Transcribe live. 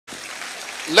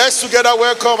Let's together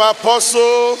welcome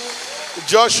Apostle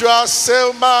Joshua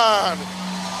Selman.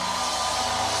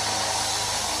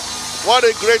 What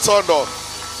a great honor.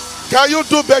 Can you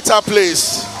do better,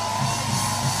 please?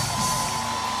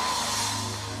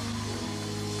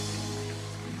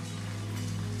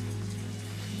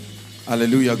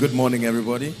 Hallelujah. Good morning,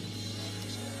 everybody.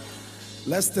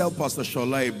 Let's tell Pastor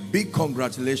Shola a big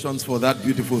congratulations for that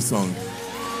beautiful song.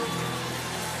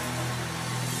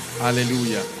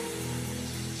 Hallelujah.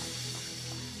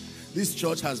 This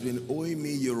church has been owing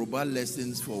me Yoruba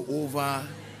lessons for over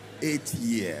 8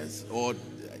 years, or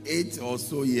 8 or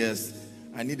so years.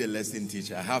 I need a lesson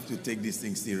teacher. I have to take this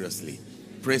thing seriously.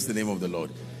 Praise the name of the Lord.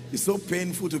 It's so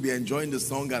painful to be enjoying the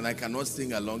song and I cannot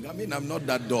sing along. I mean, I'm not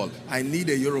that dull. I need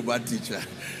a Yoruba teacher.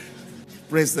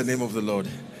 Praise the name of the Lord.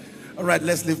 All right,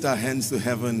 let's lift our hands to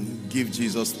heaven. Give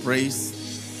Jesus praise.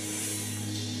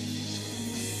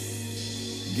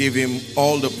 Give him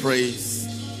all the praise.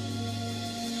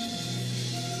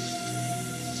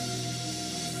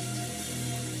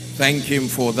 Thank him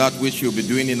for that which you'll be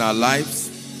doing in our lives.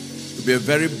 It will be a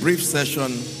very brief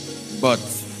session, but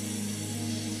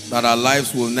that our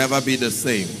lives will never be the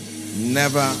same.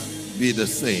 Never be the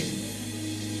same.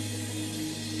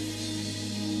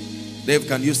 Dave,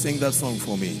 can you sing that song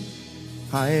for me?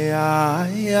 Yeah.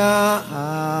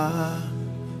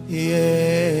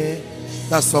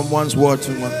 That's someone's word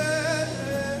to me.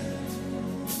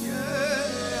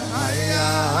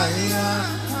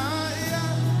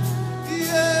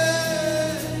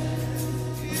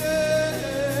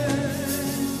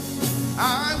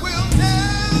 I will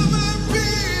never be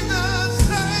the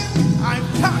same. I've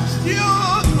touched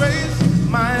your grace.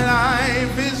 My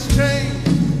life is changed.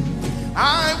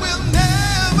 I will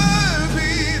never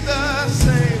be the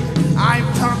same. I've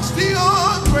touched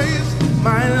your grace.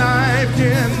 My life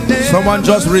can never. Someone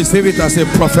just receive it as a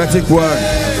prophetic word.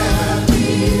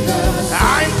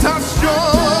 I've touched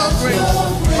your grace.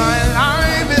 My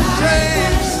life is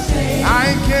changed.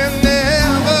 I can never.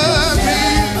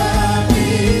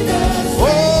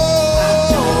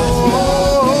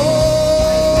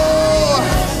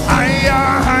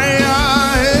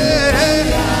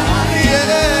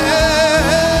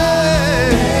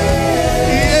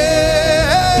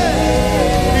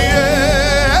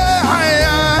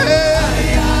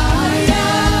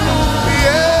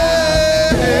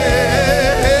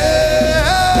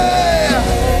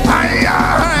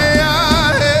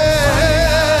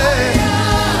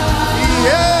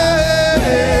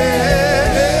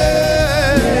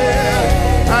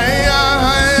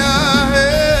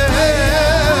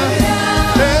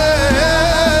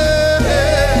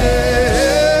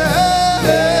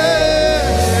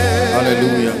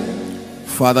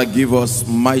 Father, give us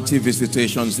mighty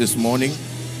visitations this morning.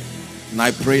 And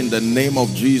I pray in the name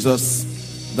of Jesus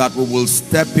that we will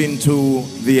step into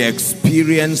the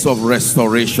experience of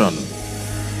restoration.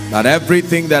 That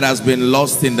everything that has been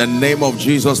lost in the name of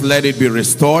Jesus, let it be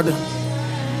restored.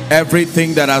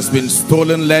 Everything that has been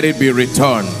stolen, let it be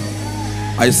returned.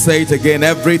 I say it again,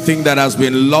 everything that has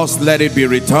been lost, let it be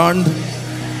returned.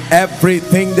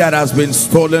 Everything that has been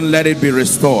stolen, let it be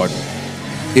restored.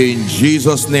 In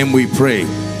Jesus' name we pray.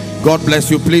 God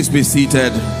bless you. Please be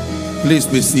seated. Please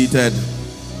be seated.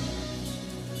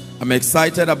 I'm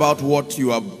excited about what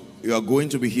you are going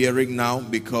to be hearing now,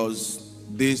 because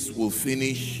this will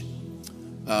finish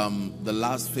the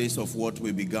last phase of what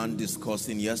we began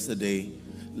discussing yesterday.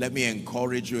 Let me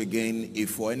encourage you again,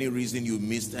 if for any reason you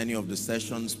missed any of the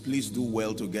sessions, please do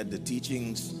well to get the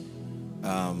teachings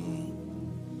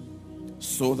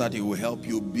so that it will help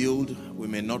you build. We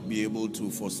may not be able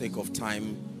to, for sake of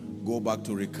time, go back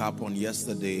to recap on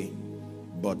yesterday,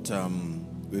 but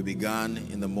we began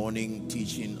in the morning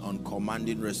teaching on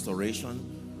commanding restoration.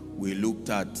 We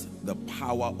looked at the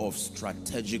power of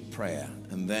strategic prayer,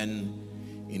 and then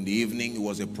in the evening it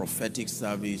was a prophetic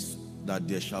service that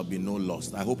there shall be no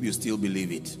loss. I hope you still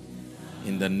believe it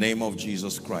in the name of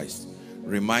Jesus Christ.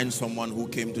 Remind someone who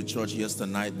came to church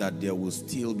yesterday night that there will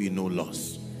still be no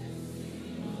loss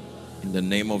in the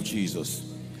name of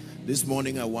Jesus. This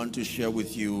morning I want to share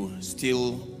with you,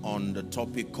 still on the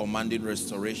topic commanding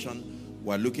restoration.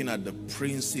 We're looking at the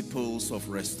principles of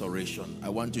restoration. I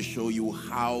want to show you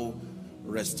how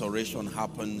restoration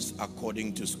happens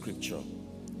according to scripture.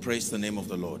 Praise the name of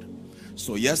the Lord.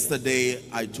 So yesterday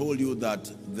I told you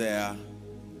that there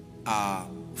are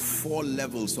 4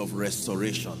 levels of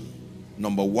restoration.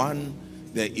 Number 1,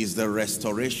 there is the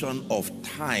restoration of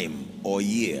time or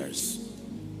years.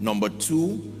 Number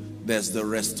 2, there's the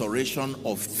restoration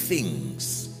of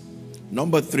things.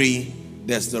 Number 3,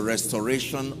 there's the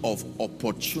restoration of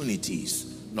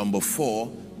opportunities. Number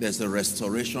 4, there's the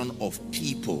restoration of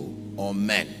people or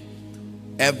men.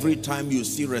 Every time you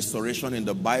see restoration in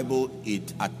the Bible,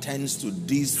 it attends to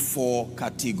these 4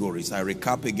 categories. I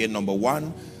recap again. Number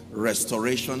 1,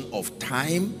 restoration of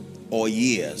time or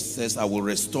years. Says, I will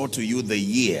restore to you the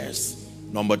years.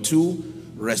 Number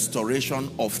 2, restoration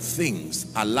of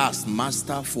things. Alas,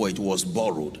 master, for it was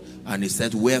borrowed. And he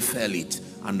said, where fell it?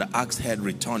 And the axe head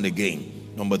returned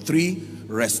again. Number 3,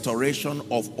 restoration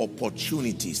of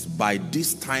opportunities. By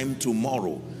this time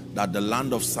tomorrow, that the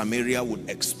land of Samaria would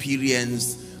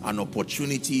experience an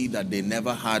opportunity that they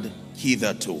never had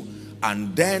hitherto.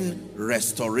 And then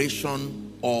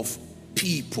restoration of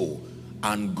people.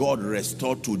 And God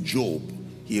restored to Job.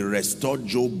 He restored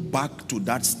Job back to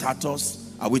that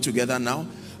status. Are we together now?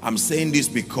 I'm saying this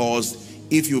because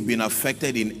if you've been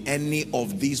affected in any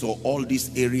of these or all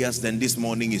these areas, then this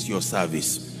morning is your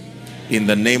service. In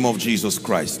the name of Jesus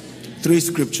Christ. 3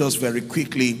 scriptures very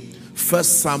quickly. 1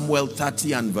 Samuel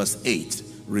 30 and verse 8.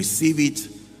 Receive it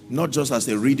not just as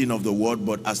a reading of the word,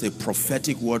 but as a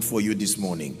prophetic word for you this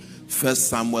morning. 1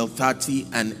 Samuel 30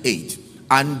 and 8.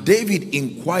 And David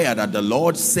inquired at the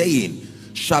Lord, saying,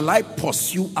 shall I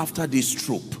pursue after this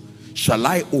troop? Shall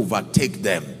I overtake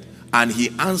them? And he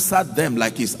answered them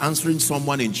like he's answering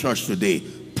someone in church today.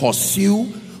 Pursue,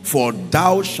 for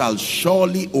thou shalt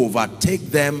surely overtake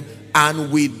them,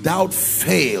 and without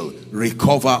fail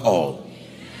recover all.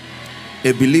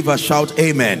 A believer shout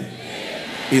amen.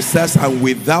 It says, and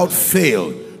without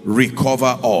fail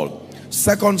recover all.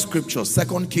 Second scripture,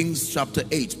 2 Kings chapter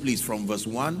 8, please, from verse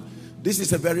 1. This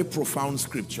is a very profound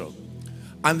scripture.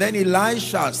 And then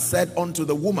Elisha said unto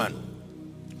the woman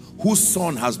whose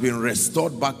son has been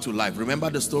restored back to life. Remember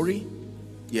the story?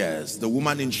 Yes, the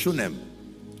woman in Shunem.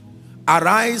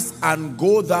 Arise and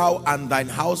go thou and thine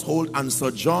household and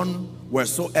sojourn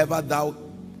wheresoever thou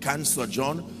canst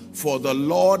sojourn, for the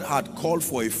Lord had called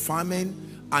for a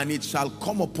famine, and it shall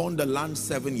come upon the land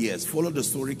 7 years. Follow the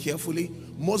story carefully.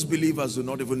 Most believers do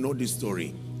not even know this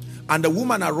story. And the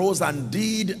woman arose and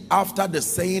did after the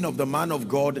saying of the man of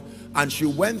God, and she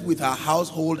went with her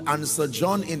household and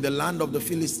sojourned in the land of the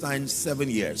Philistines 7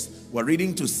 years. We're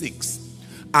reading to 6.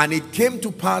 And it came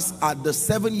to pass at the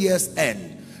 7 years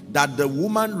end, that the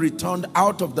woman returned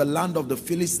out of the land of the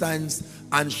Philistines,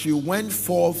 and she went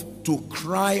forth to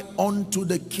cry unto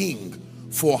the king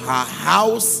for her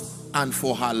house and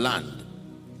for her land.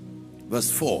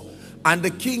 Verse 4. And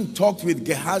the king talked with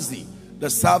Gehazi, the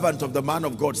servant of the man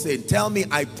of God, saying, tell me,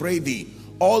 I pray thee,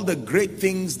 all the great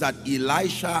things that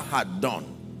Elisha had done.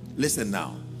 Listen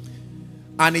now.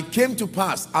 And it came to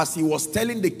pass, as he was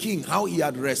telling the king how he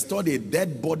had restored a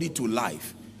dead body to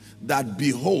life, that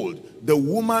behold, the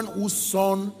woman whose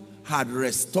son had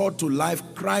restored to life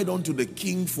cried unto the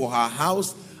king for her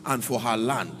house and for her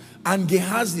land. And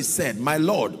Gehazi said, my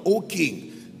lord, O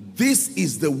king, this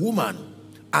is the woman,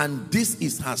 and this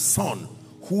is her son,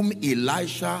 whom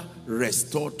Elisha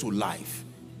restored to life.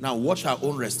 Now watch our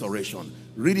own restoration.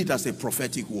 Read it as a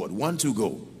prophetic word. 1, 2,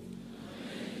 go.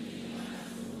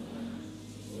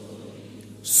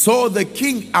 So the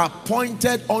king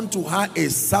appointed unto her a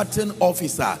certain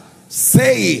officer,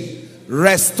 saying,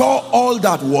 restore all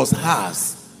that was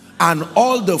hers, and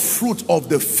all the fruit of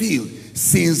the field,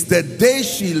 since the day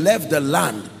she left the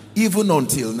land, even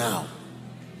until now.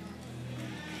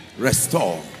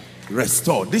 Restore,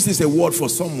 restore. This is a word for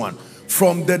someone.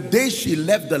 From the day she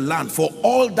left the land, for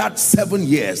all that 7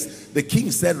 years, the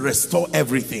king said, restore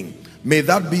everything. May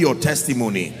that be your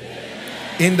testimony.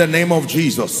 In the name of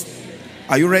Jesus.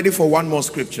 Are you ready for one more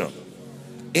scripture?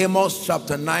 Amos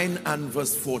chapter 9 and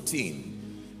verse 14.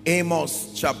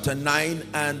 Amos chapter 9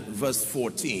 and verse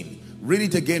 14. Read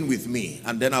it again with me,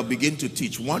 and then I'll begin to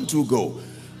teach. 1, 2, go.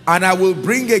 And I will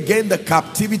bring again the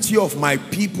captivity of my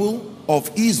people of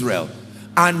Israel,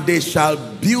 and they shall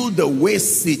build the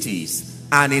waste cities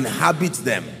and inhabit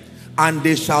them, and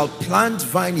they shall plant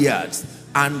vineyards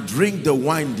and drink the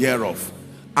wine thereof,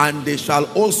 and they shall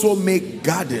also make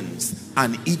gardens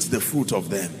and eat the fruit of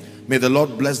them. May the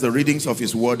Lord bless the readings of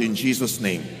his word in Jesus'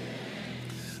 name.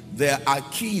 There are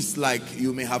keys, like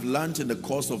you may have learned in the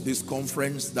course of this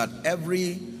conference, that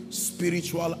every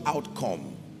spiritual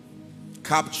outcome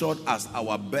captured as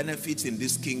our benefits in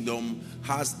this kingdom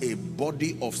has a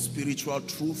body of spiritual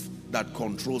truth that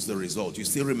controls the result. You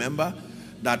still remember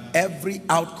that every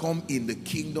outcome in the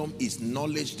kingdom is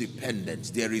knowledge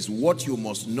dependent. There is what you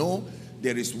must know,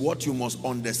 there is what you must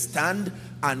understand,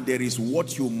 and there is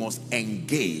what you must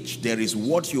engage. There is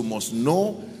what you must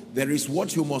know, there is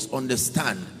what you must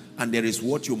understand, and there is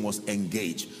what you must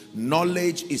engage.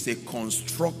 Knowledge is a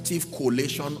constructive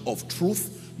collation of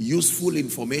truth, useful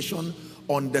information,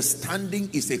 Understanding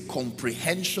is a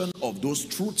comprehension of those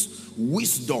truths.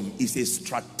 Wisdom is a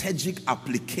strategic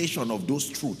application of those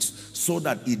truths so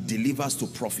that it delivers to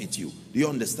profit you. Do you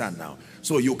understand now?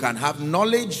 So you can have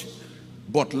knowledge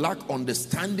but lack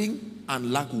understanding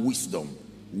and lack wisdom.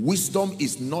 Wisdom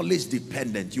is knowledge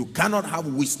dependent. You cannot have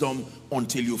wisdom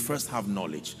until you first have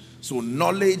knowledge. So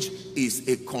knowledge is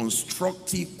a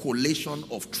constructive collation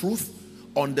of truth.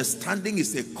 Understanding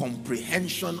is a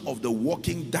comprehension of the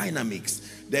working dynamics.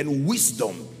 Then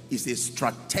wisdom is a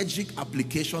strategic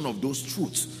application of those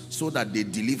truths so that they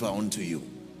deliver unto you.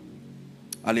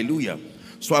 Hallelujah.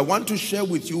 So I want to share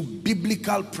with you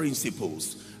biblical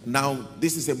principles. Now,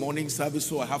 this is a morning service,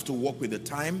 so I have to work with the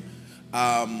time.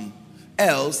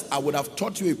 Else, I would have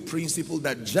taught you a principle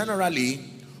that generally,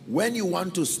 when you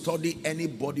want to study any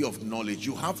body of knowledge,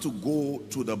 you have to go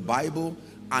to the Bible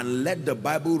and let the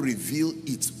Bible reveal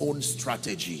its own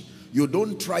strategy. You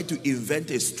don't try to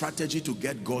invent a strategy to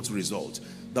get God's result.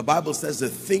 The Bible says the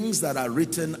things that are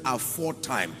written are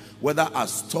aforetime, whether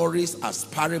as stories, as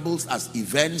parables, as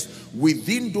events.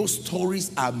 Within those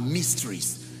stories are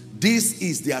mysteries. This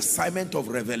is the assignment of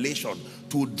revelation,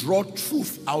 to draw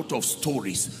truth out of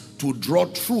stories, to draw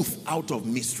truth out of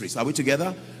mysteries. Are we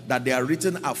together? That they are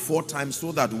written aforetime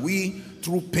so that we,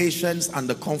 through patience and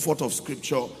the comfort of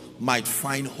Scripture, might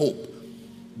find hope.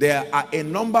 There are a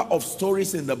number of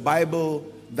stories in the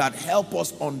Bible that help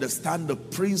us understand the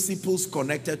principles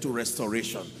connected to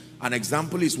restoration. An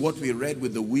example is what we read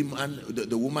with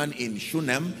the woman in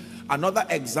Shunem. Another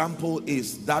example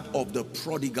is that of the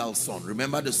prodigal son.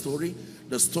 Remember the story?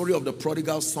 The story of the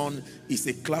prodigal son is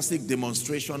a classic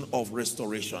demonstration of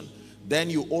restoration. Then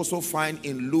you also find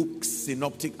in Luke's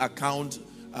synoptic account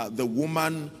the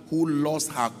woman who lost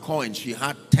her coin. She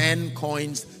had 10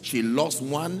 coins, she lost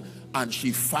one, and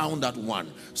she found that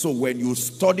one. So when you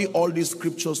study all these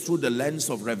scriptures through the lens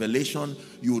of revelation,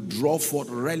 you draw forth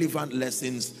relevant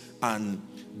lessons, and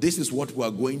this is what we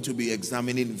are going to be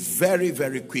examining very,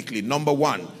 very quickly. Number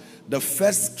one, the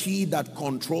first key that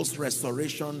controls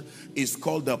restoration is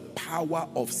called the power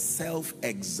of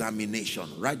self-examination.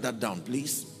 Write that down,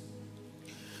 please.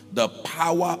 The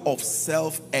power of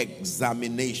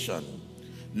self-examination.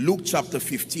 Luke chapter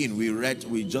 15,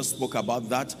 we just spoke about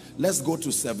that. Let's go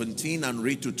to 17 and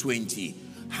read to 20.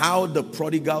 How the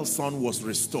prodigal son was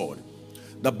restored.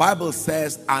 The Bible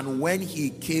says, and when he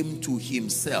came to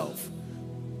himself,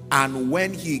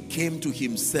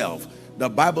 the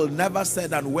Bible never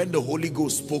said, and when the Holy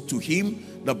Ghost spoke to him.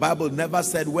 The Bible never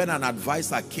said when an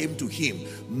advisor came to him.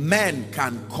 Men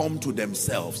can come to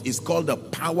themselves. It's called the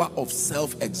power of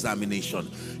self-examination.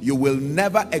 You will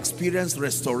never experience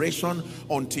restoration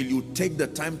until you take the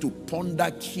time to ponder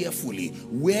carefully,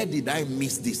 where did I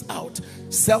miss this out?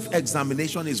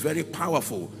 Self-examination is very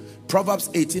powerful. Proverbs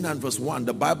 18 and verse 1,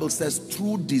 the Bible says,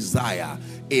 through desire,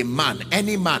 a man,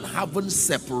 any man, having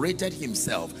separated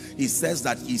himself, he says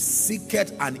that he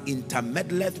seeketh and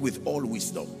intermeddleth with all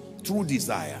wisdom. Through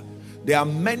desire. There are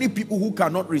many people who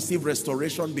cannot receive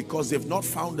restoration because they've not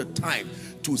found the time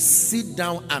to sit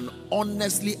down and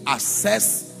honestly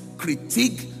assess,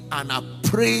 critique, and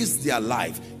appraise their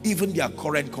life, even their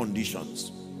current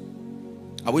conditions.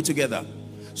 Are we together?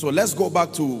 So let's go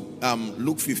back to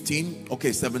Luke 15,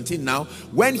 okay, 17 now.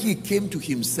 When he came to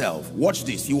himself, watch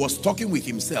this, he was talking with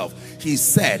himself. He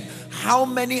said, how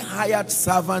many hired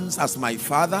servants has my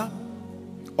father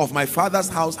of my father's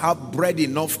house have bread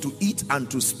enough to eat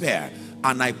and to spare,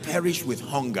 and I perish with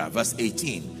hunger? Verse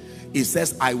 18, he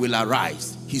says, I will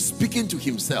arise. He's speaking to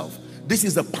himself. This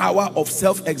is the power of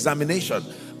self-examination.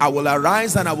 I will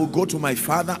arise and I will go to my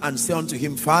father and say unto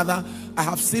him, Father, I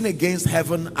have sinned against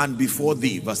heaven and before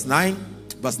thee. Verse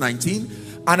 19,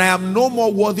 and I am no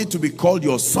more worthy to be called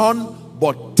your son,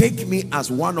 but take me as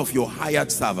one of your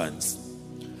hired servants.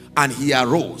 And he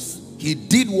arose. He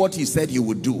did what he said he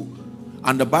would do.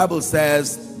 And the Bible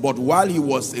says, but while he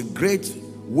was a great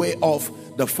way off,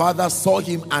 the father saw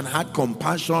him and had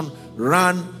compassion,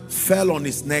 ran, fell on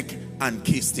his neck and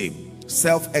kissed him.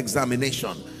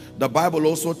 Self-examination. The Bible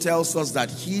also tells us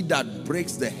that he that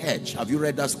breaks the hedge, have you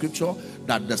read that scripture?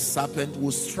 That the serpent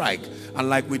will strike. And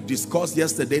like we discussed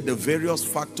yesterday, the various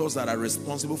factors that are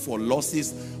responsible for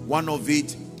losses, one of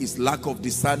it is lack of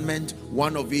discernment,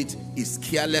 one of it is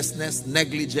carelessness,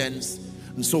 negligence.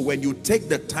 And so when you take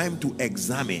the time to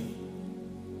examine,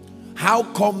 how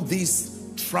come this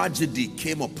tragedy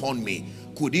came upon me?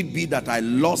 Could it be that I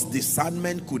lost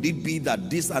discernment? Could it be that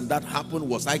this and that happened?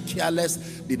 Was I careless?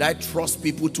 Did I trust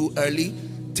people too early?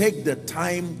 Take the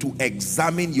time to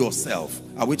examine yourself.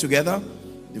 Are we together?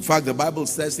 In fact, the Bible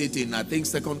says it in, I think,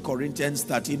 2 Corinthians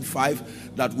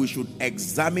 13:5, that we should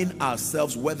examine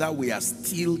ourselves whether we are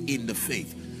still in the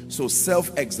faith. So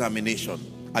self-examination.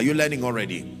 Are you learning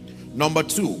already? Number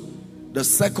two, the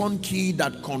second key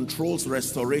that controls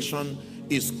restoration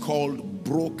is called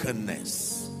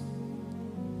brokenness.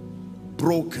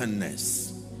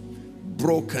 Brokenness.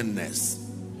 Brokenness.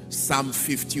 Psalm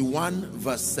 51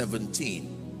 verse 17.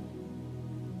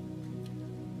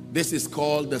 This is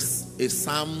called a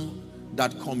psalm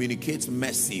that communicates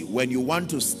mercy. When you want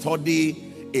to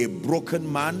study a broken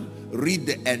man, read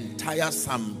the entire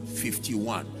Psalm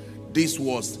 51. This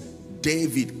was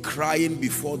David crying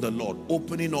before the Lord,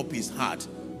 opening up his heart.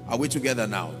 Are we together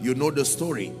now? You know the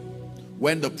story.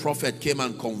 When the prophet came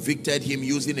and convicted him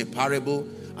using a parable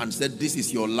and said, this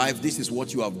is your life, this is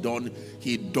what you have done,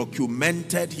 he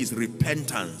documented his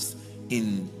repentance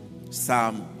in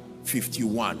Psalm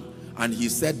 51. And he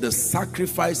said, the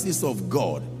sacrifices of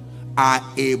God are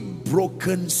a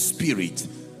broken spirit.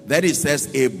 Then it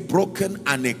says, a broken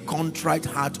and a contrite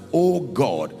heart, O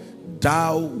God,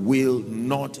 thou will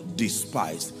not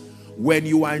despise. When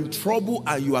you are in trouble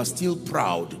and you are still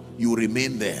proud, you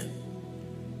remain there.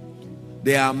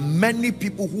 There are many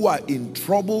people who are in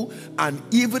trouble, and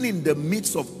even in the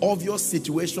midst of obvious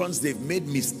situations, they've made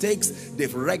mistakes,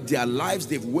 they've wrecked their lives,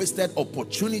 they've wasted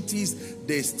opportunities,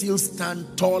 they still stand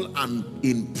tall and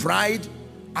in pride,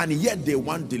 and yet they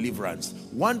want deliverance.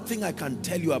 One thing I can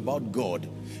tell you about God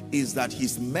is that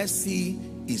his mercy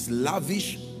is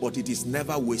lavish, but it is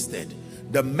never wasted.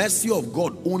 The mercy of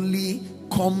God only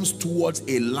comes towards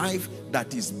a life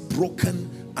that is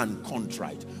broken and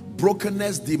contrite.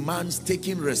 Brokenness demands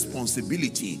taking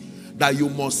responsibility, that you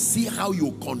must see how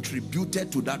you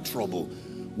contributed to that trouble.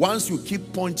 Once you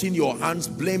keep pointing your hands,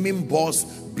 blaming boss,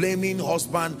 blaming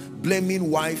husband,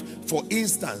 blaming wife. For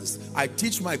instance, I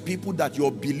teach my people that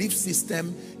your belief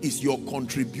system is your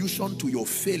contribution to your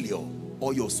failure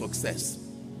or your success.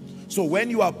 So when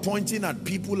you are pointing at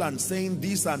people and saying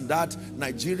this and that,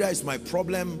 Nigeria is my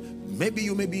problem, maybe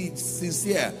you may be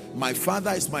sincere, my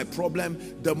father is my problem.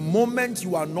 The moment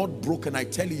you are not broken, I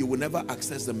tell you, you will never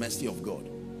access the mercy of God.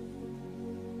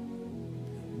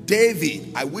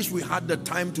 David, I wish we had the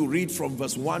time to read from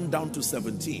verse 1 down to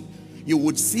 17. You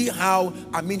would see how,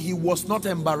 he was not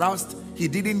embarrassed. He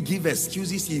didn't give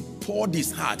excuses. He poured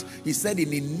his heart. He said,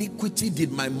 in iniquity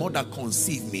did my mother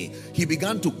conceive me. He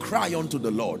began to cry unto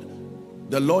the Lord.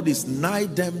 The Lord is nigh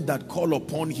them that call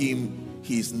upon him.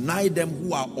 He is nigh them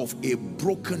who are of a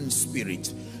broken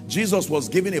spirit. Jesus was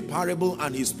giving a parable,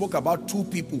 and he spoke about two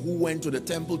people who went to the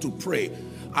temple to pray.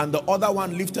 And the other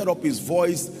one lifted up his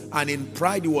voice, and in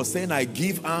pride he was saying, I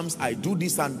give alms, I do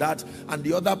this and that. And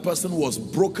the other person was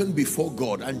broken before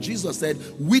God. And Jesus said,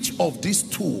 which of these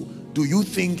two do you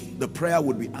think the prayer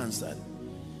would be answered?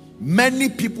 Many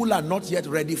people are not yet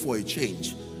ready for a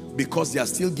change because they are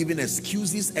still giving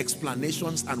excuses,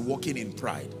 explanations, and walking in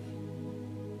pride.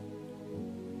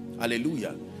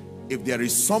 Hallelujah. If there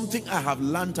is something I have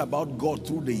learned about God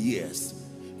through the years,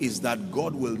 is that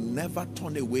God will never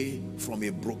turn away from a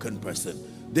broken person.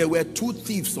 There were two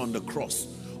thieves on the cross.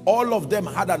 All of them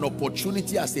had an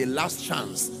opportunity as a last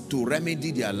chance to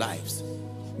remedy their lives.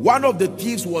 One of the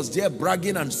thieves was there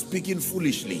bragging and speaking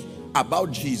foolishly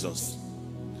about Jesus,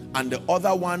 and the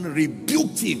other one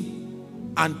rebuked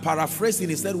him and paraphrasing,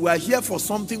 he said, we are here for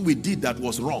something we did that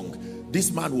was wrong.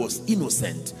 This man was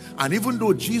innocent, and even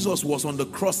though Jesus was on the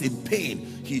cross in pain,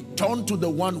 he turned to the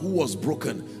one who was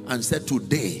broken and said,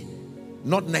 today,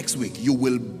 not next week, you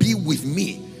will be with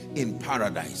me in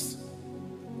paradise.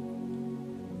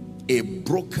 A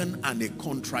broken and a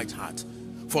contrite heart.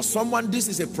 For someone, this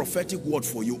is a prophetic word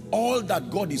for you. All that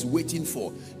God is waiting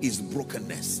for is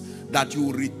brokenness. That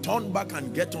you return back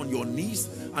and get on your knees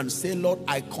and say, Lord,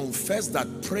 I confess that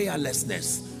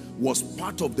prayerlessness was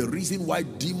part of the reason why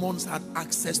demons had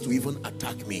access to even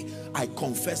attack me. I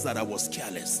confess that I was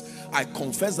careless. I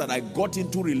confess that I got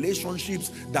into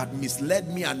relationships that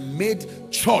misled me and made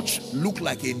church look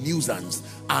like a nuisance.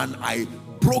 And I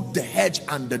broke the hedge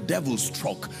and the devil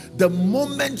struck. The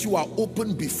moment you are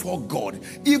open before God,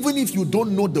 even if you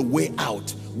don't know the way out,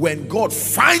 when God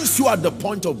finds you at the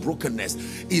point of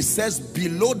brokenness, it says,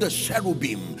 below the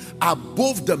cherubim,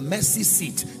 above the mercy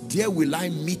seat, there will I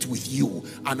meet with you,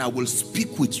 and I will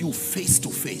speak with you face to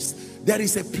face. There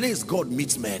is a place God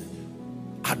meets men,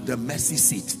 at the mercy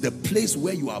seat, the place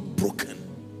where you are broken.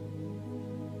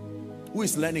 Who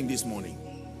is learning this morning?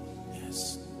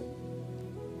 Yes.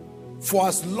 For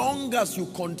as long as you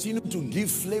continue to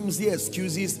give flimsy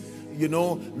excuses,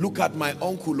 look at my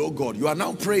uncle, oh God, you are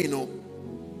now praying,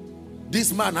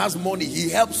 this man has money, he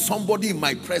helps somebody in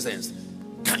my presence.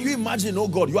 Can you imagine, oh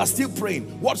God, you are still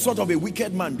praying. What sort of a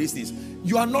wicked man this is?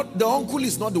 You are not, the uncle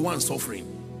is not the one suffering.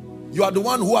 You are the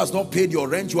one who has not paid your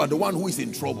rent. You are the one who is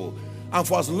in trouble. And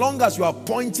for as long as you are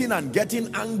pointing and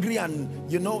getting angry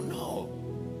and, you know, no.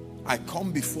 I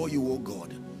come before you, oh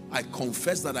God. I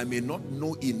confess that I may not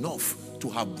know enough to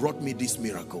have brought me this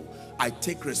miracle. I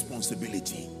take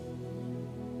responsibility.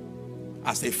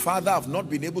 As a father, I've not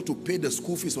been able to pay the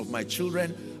school fees of my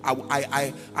children.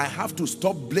 I have to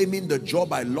stop blaming the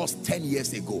job I lost 10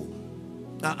 years ago.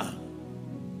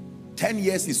 10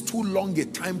 years is too long a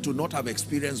time to not have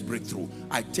experienced breakthrough.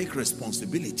 I take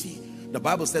responsibility. The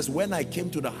Bible says, when I came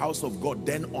to the house of God,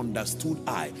 then understood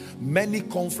I. Many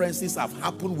conferences have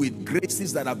happened with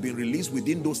graces that have been released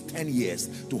within those 10 years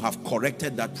to have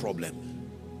corrected that problem.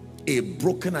 A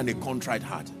broken and a contrite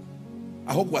heart.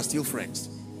 I hope we're still friends.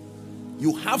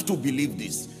 You have to believe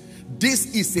this.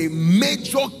 This is a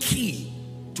major key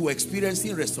to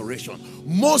experiencing restoration.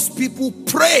 Most people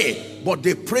pray, but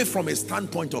they pray from a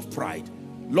standpoint of pride.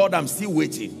 Lord, I'm still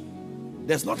waiting.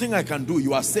 There's nothing I can do.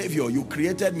 You are Savior. You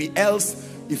created me. Else,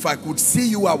 if I could see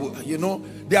you, I would, you know.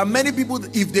 There are many people,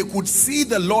 if they could see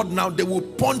the Lord now, they will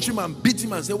punch him and beat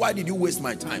him and say, why did you waste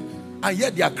my time? And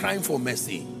yet they are crying for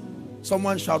mercy.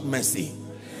 Someone shout mercy.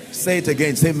 Say it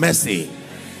again. Say mercy.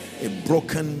 A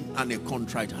broken and a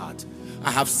contrite heart. I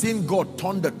have seen God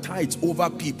turn the tides over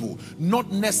people,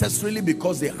 not necessarily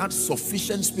because they had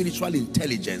sufficient spiritual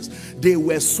intelligence. They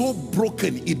were so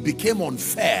broken, it became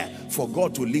unfair for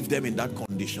God to leave them in that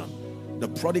condition. The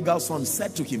prodigal son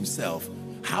said to himself,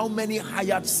 how many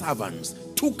hired servants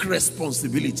took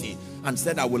responsibility and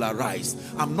said, I will arise.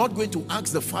 I'm not going to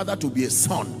ask the father to be a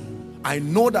son. I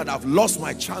know that I've lost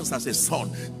my chance as a son.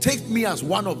 Take me as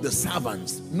one of the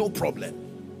servants, no problem.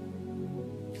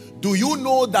 Do you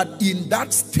know that in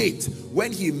that state,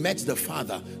 when he met the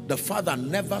father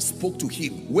never spoke to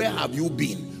him. Where have you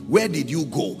been? Where did you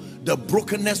go? The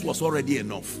brokenness was already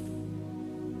enough.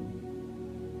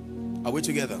 Are we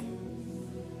together?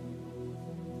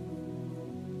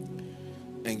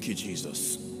 Thank you,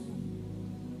 Jesus.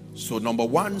 So number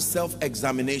one,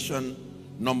 self-examination.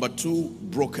 Number two,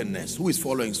 brokenness. Who is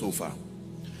following so far?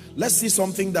 Let's see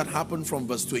something that happened from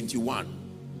verse 21.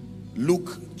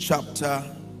 Luke chapter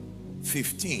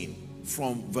 15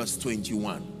 from verse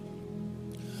 21.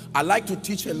 I like to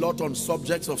teach a lot on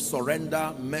subjects of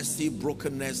surrender, mercy,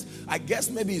 brokenness. I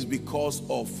guess maybe it's because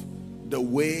of the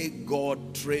way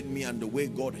God trained me and the way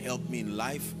God helped me in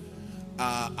life.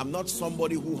 I'm not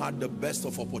somebody who had the best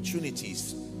of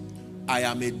opportunities. I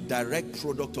am a direct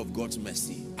product of God's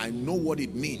mercy. I know what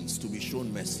it means to be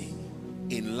shown mercy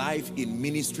in life, in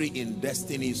ministry, in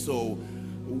destiny. So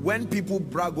when people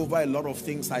brag over a lot of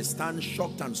things, I stand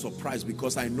shocked and surprised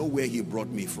because I know where he brought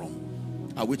me from.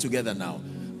 Are we together now?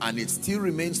 And it still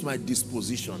remains my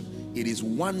disposition. It is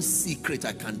one secret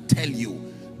I can tell you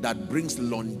that brings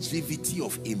longevity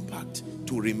of impact: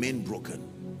 to remain broken.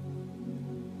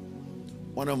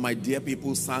 One of my dear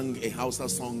people sang a Hausa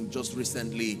song just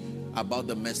recently about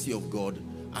the mercy of God,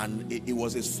 and it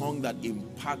was a song that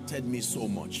impacted me so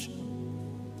much.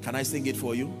 Can I sing it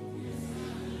for you?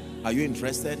 Are you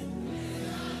interested?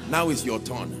 Now is your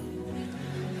turn.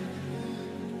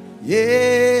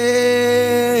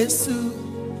 Yesu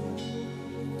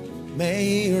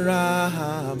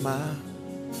Meirama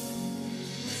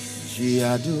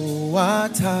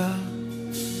Jiaduata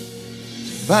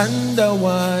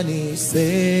Bandawani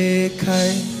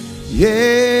Sekai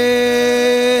Yesu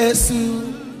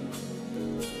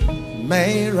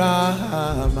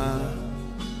Meirama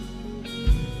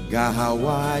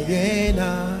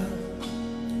Gahawayena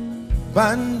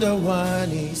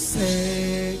Bandawani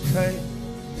Sekai.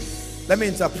 Let me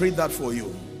interpret that for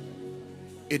you.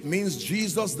 It means,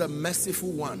 Jesus the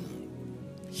merciful one,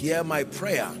 hear my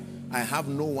prayer. I have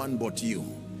no one but you.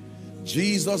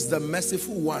 Jesus the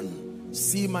merciful one,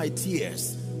 see my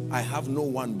tears. I have no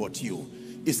one but you.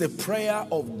 It's a prayer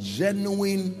of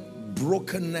genuine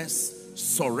brokenness,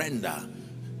 surrender.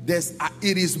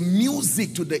 It is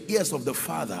music to the ears of the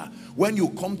Father when you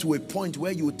come to a point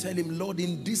where you tell him, Lord,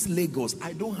 in this Lagos,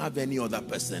 I don't have any other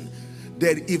person.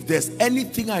 If there's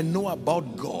anything I know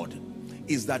about God,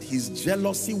 is that his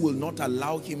jealousy will not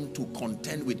allow him to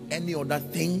contend with any other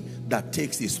thing that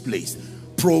takes his place.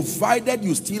 Provided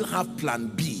you still have plan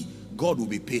B, God will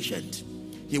be patient.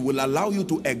 He will allow you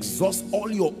to exhaust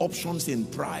all your options in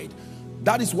pride.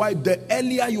 That is why the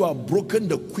earlier you are broken,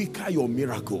 the quicker your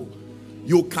miracle.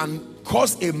 You can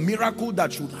cause a miracle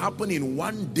that should happen in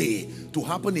one day to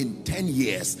happen in 10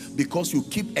 years because you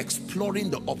keep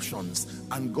exploring the options,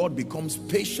 and God becomes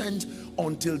patient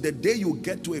until the day you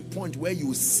get to a point where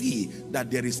you see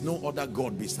that there is no other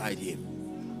God beside him.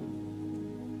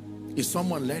 Is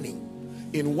someone learning?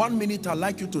 In 1 minute, I'd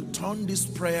like you to turn this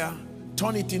prayer,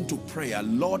 turn it into prayer.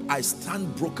 Lord, I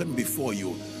stand broken before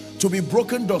you. To be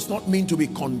broken does not mean to be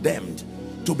condemned.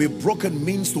 To be broken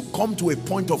means to come to a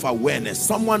point of awareness.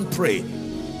 Someone pray.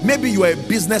 Maybe you are a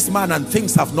businessman and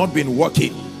things have not been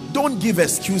working. Don't give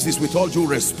excuses, with all due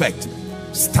respect.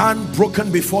 Stand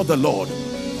broken before the Lord.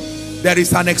 There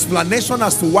is an explanation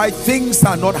as to why things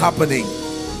are not happening.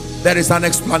 There is an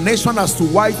explanation as to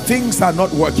why things are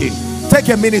not working. Take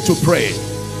a minute to pray.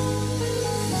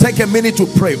 Take a minute to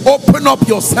pray. Open up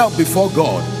yourself before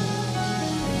God.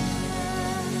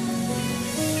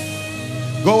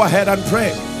 Go ahead and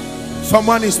pray.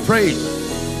 Someone is praying.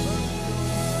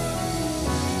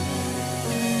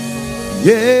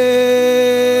 Yesu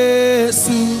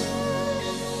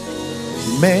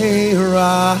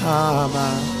Meirama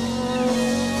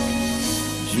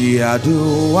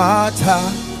Jiaduata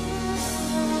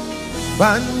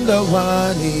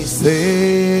Bandawani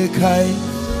Sekai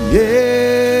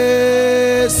Yesu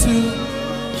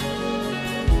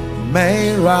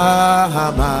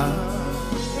Meirama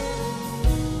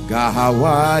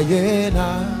Gahawayena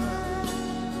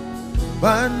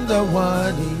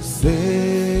Bandawani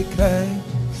Sekai.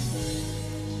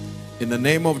 In the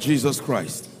name of Jesus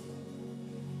Christ.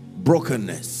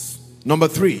 Brokenness. Number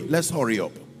 3, let's hurry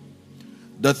up.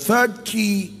 The third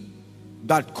key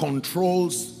that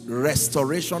controls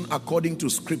restoration according to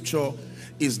scripture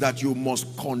is that you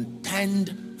must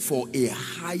contend for a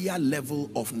higher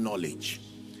level of knowledge.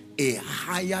 A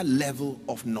higher level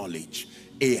of knowledge.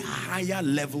 A higher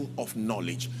level of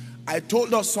knowledge. I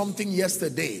told us something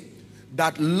yesterday,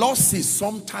 that losses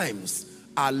sometimes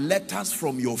are letters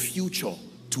from your future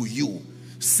to you,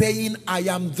 saying, I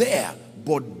am there,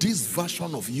 but this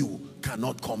version of you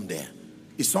cannot come there.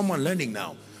 Is someone learning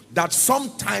now? That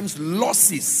sometimes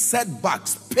losses,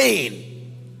 setbacks,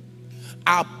 pain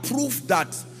are proof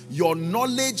that your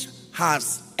knowledge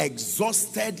has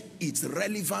exhausted its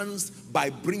relevance by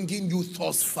bringing you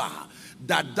thus far.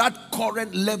 That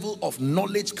current level of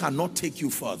knowledge cannot take you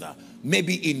further.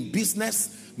 Maybe in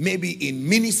business, maybe in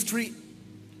ministry.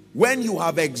 When you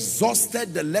have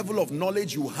exhausted the level of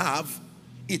knowledge you have,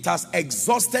 it has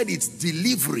exhausted its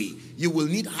delivery. You will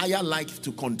need higher life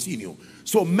to continue.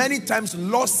 So many times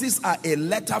losses are a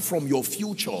letter from your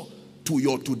future to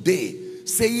your today,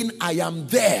 saying, I am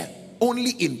there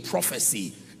only in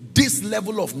prophecy. This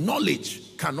level of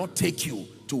knowledge cannot take you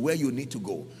to where you need to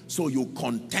go. So you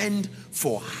contend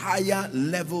for higher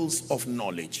levels of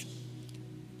knowledge.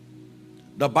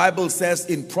 The Bible says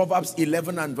in Proverbs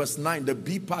 11 and verse 9, the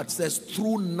B part says,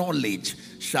 through knowledge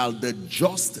shall the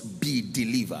just be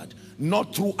delivered.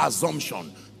 Not through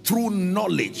assumption. Through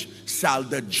knowledge shall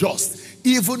the just.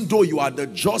 Even though you are the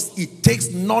just, it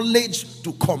takes knowledge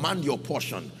to command your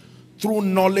portion. Through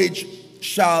knowledge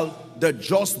shall the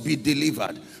just be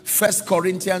delivered. 1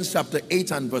 Corinthians chapter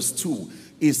 8 and verse 2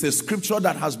 is a scripture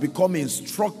that has become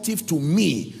instructive to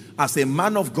me as a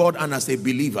man of God and as a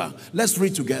believer. Let's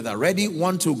read together. Ready?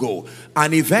 1, 2, go.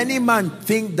 And if any man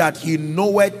think that he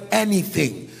knoweth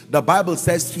anything, the Bible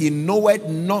says he knoweth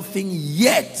nothing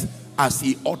yet as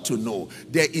he ought to know.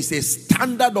 There is a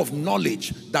standard of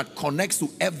knowledge that connects to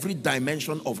every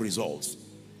dimension of results.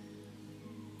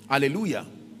 Hallelujah.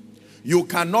 You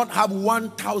cannot have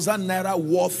 1,000 naira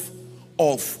worth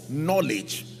of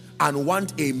knowledge and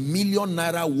want 1,000,000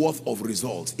 naira worth of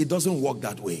results. It doesn't work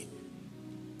that way.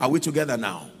 Are we together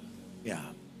now? Yeah.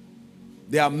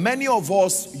 There are many of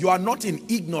us, you are not in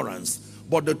ignorance,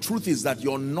 but the truth is that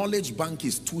your knowledge bank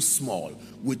is too small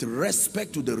with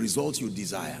respect to the results you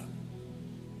desire.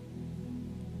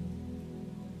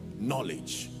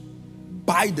 Knowledge.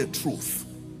 Buy the truth.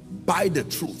 Buy the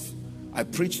truth. I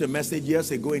preached a message years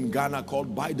ago in Ghana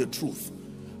called Buy the Truth.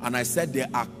 And I said there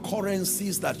are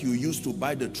currencies that you use to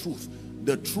buy the truth.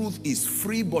 The truth is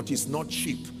free, but it's not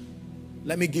cheap.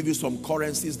 Let me give you some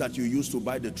currencies that you use to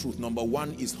buy the truth. Number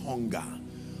 1 is hunger.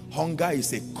 Hunger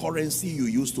is a currency you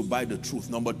use to buy the truth.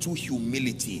 Number 2,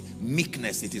 humility.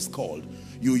 Meekness, it is called.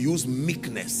 You use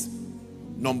meekness.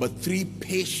 Number 3,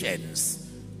 patience.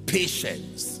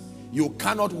 Patience. You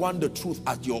cannot want the truth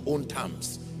at your own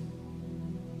terms.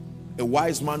 A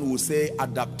wise man will say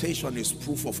adaptation is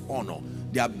proof of honor.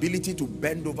 The ability to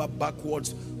bend over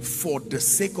backwards for the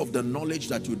sake of the knowledge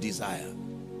that you desire.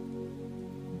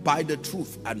 Buy the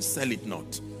truth and sell it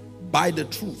not. Buy the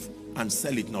truth and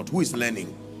sell it not. Who is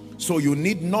learning? So you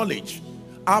need knowledge.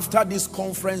 After this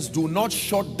conference, do not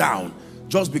shut down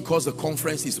just because the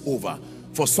conference is over.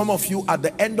 For some of you, at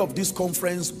the end of this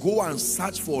conference, go and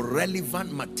search for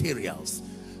relevant materials.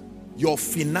 Your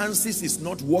finances is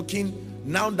not working.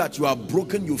 Now that you are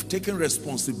broken, you've taken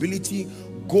responsibility.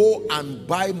 Go and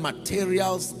buy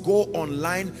materials, go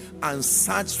online and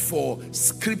search for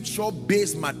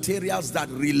scripture-based materials that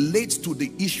relate to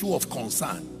the issue of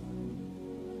concern.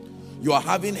 You are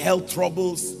having health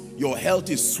troubles, your health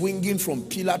is swinging from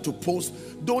pillar to post.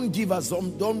 Don't give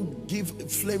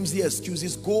flimsy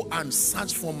excuses. Go and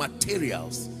search for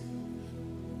materials.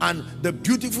 And the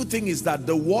beautiful thing is that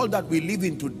the world that we live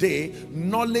in today,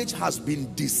 knowledge has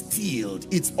been distilled.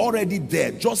 It's already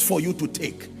there just for you to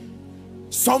take.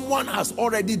 Someone has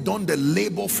already done the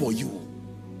labor for you.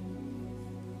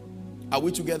 Are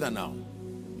we together now?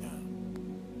 Yeah.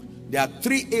 There are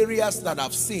 3 areas that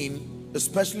I've seen,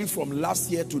 especially from last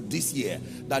year to this year,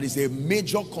 that is a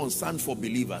major concern for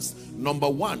believers. Number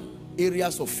 1,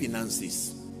 areas of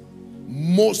finances.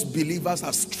 Most believers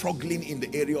are struggling in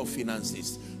the area of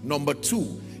finances. Number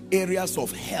 2, areas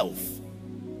of health.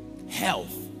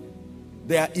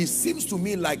 It seems to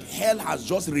me like hell has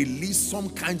just released some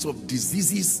kinds of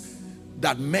diseases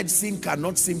that medicine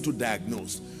cannot seem to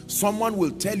diagnose. Someone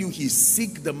will tell you he's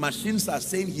sick, the machines are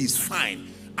saying he's fine,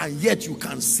 and yet you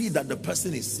can see that the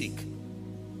person is sick.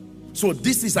 So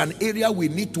this is an area we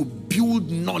need to build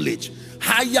knowledge,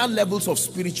 higher levels of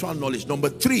spiritual knowledge. Number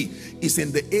 3 is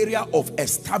in the area of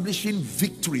establishing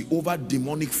victory over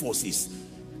demonic forces.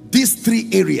 These 3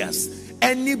 areas,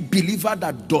 any believer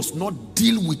that does not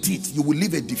deal with it, you will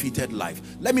live a defeated life.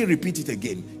 Let me repeat it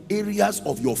again. Areas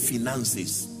of your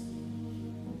finances.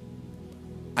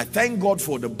 I thank God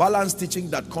for the balanced teaching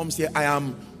that comes here. I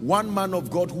am one man of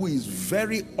God who is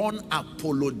very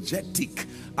unapologetic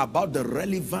about the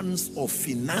relevance of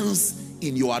finance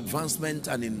in your advancement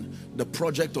and in the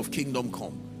project of Kingdom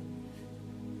Come.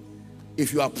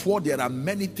 If you are poor, there are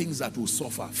many things that will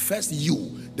suffer. First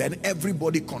you, then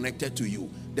everybody connected to you,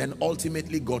 then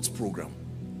ultimately God's program.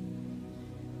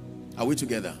 Are we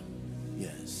together?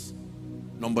 Yes.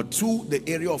 Number 2, the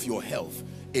area of your health.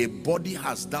 A body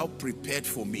hast thou prepared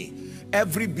for me.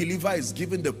 Every believer is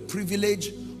given the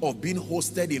privilege of being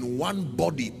hosted in one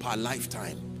body per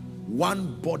lifetime.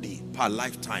 One body per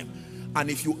lifetime. And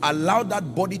if you allow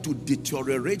that body to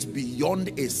deteriorate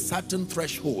beyond a certain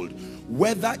threshold,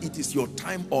 whether it is your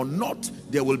time or not,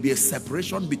 there will be a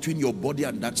separation between your body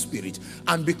and that spirit.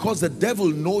 And because the devil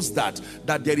knows that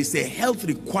there is a health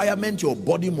requirement your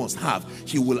body must have,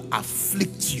 he will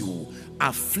afflict you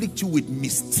with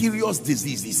mysterious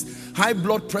diseases. High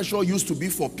blood pressure used to be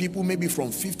for people maybe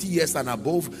from 50 years and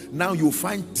above. Now you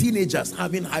find teenagers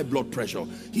having high blood pressure.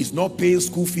 He's not paying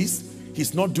school fees,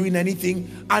 he's not doing anything,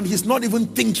 and he's not even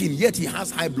thinking, yet he has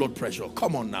high blood pressure.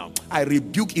 Come on now. I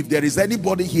rebuke, if there is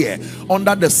anybody here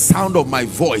under the sound of my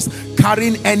voice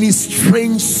carrying any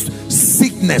strange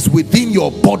sickness within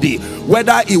your body,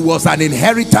 whether it was an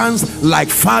inheritance, like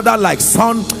father, like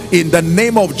son, in the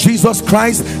name of Jesus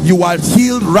Christ, you are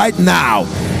healed right now.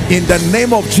 In the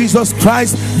name of Jesus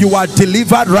Christ, you are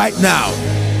delivered right now.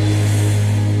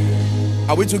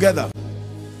 Are we together?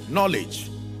 Knowledge.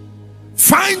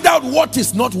 Find out what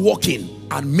is not working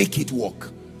and make it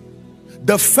work.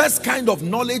 The first kind of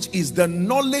knowledge is the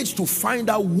knowledge to find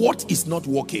out what is not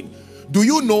working. Do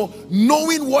you know,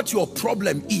 knowing what your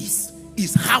problem is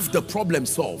half the problem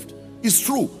solved? It's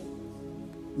true.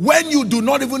 When you do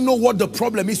not even know what the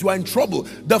problem is, you are in trouble.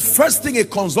 The first thing a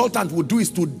consultant would do is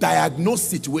to diagnose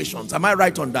situations. Am I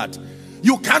right on that?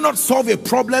 You cannot solve a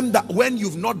problem that when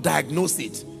you've not diagnosed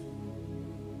it.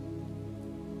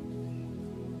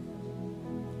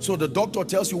 So the doctor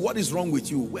tells you, what is wrong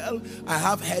with you? Well, I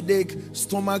have headache,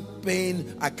 stomach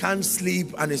pain, I can't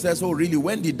sleep. And he says, oh really,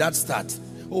 when did that start?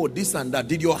 Oh, this and that.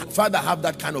 Did your father have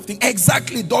that kind of thing?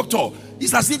 Exactly, doctor.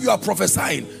 It's as if you are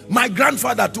prophesying. My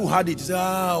grandfather too had it. He said,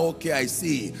 ah, okay, I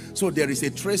see. So there is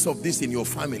a trace of this in your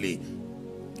family.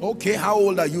 Okay, how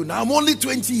old are you now? I'm only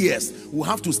 20 years. We'll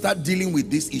have to start dealing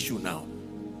with this issue now.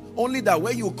 Only that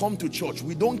when you come to church,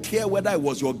 we don't care whether it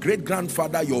was your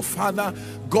great-grandfather, your father.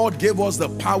 God gave us the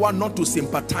power not to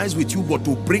sympathize with you, but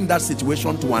to bring that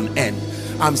situation to an end.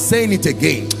 I'm saying it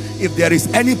again. If there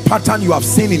is any pattern you have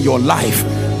seen in your life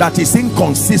that is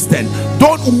inconsistent,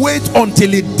 don't wait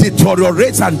until it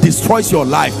deteriorates and destroys your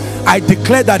life. I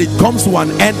declare that it comes to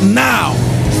an end now.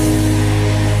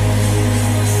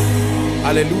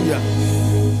 Hallelujah.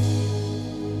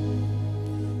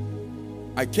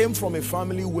 I came from a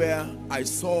family where I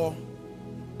saw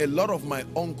a lot of my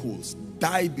uncles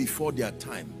die before their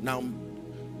time. Now,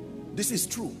 this is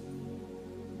true.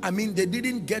 I mean, they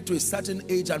didn't get to a certain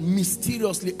age and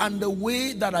mysteriously, and the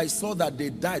way that I saw that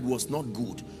they died was not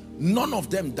good. None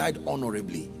of them died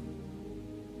honorably.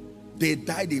 They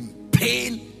died in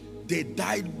pain. They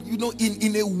died, you know,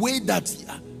 in a way that,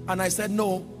 and I said,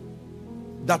 no,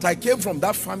 that I came from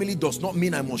that family does not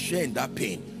mean I must share in that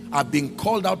pain. I've been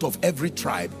called out of every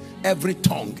tribe, every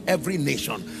tongue, every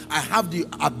nation. I have the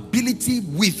ability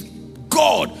with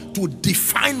God to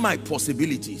define my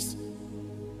possibilities.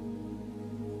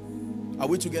 Are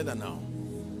we together now?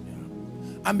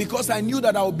 Yeah. And because I knew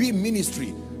that I would be in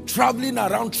ministry, traveling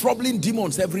around, troubling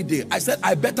demons every day, I said,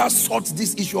 I better sort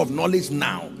this issue of knowledge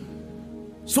now,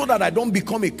 so that I don't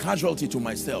become a casualty to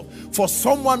myself. For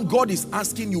someone, God is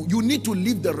asking you, you need to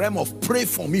leave the realm of pray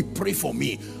for me, pray for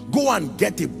me. Go and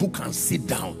get a book and sit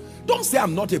down. Don't say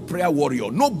I'm not a prayer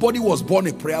warrior. Nobody was born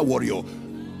a prayer warrior.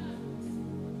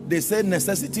 They say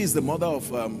necessity is the mother of...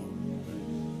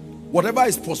 whatever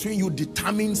is pursuing you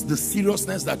determines the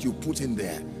seriousness that you put in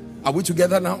there. Are we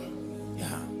together now?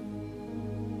 Yeah.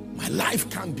 My life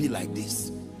can't be like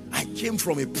this. I came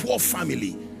from a poor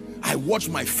family. I watched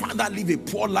my father live a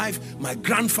poor life, my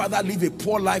grandfather live a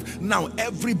poor life. Now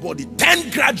everybody,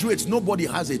 10 graduates, nobody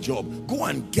has a job. Go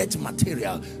and get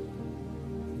material.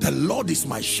 The Lord is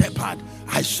my shepherd,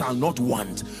 I shall not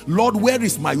want. Lord, where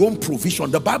is my own provision?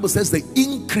 The Bible says the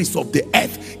increase of the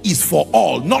earth is for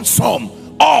all, not some,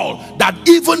 all. That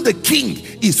even the king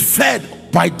is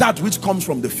fed by that which comes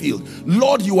from the field.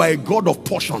 Lord, you are a God of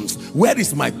portions. Where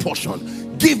is my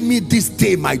portion? Give me this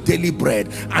day my daily bread.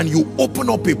 And you open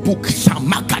up a book, as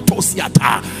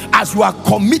you are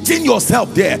committing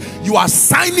yourself there, you are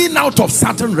signing out of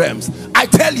certain realms. I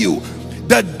tell you,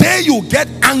 the day you get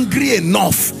angry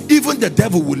enough, even the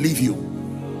devil will leave you.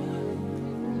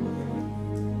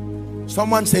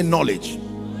 Someone say knowledge.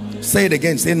 Say it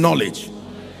again, say knowledge.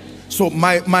 So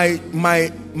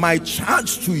my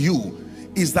charge to you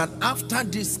is that after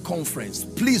this conference,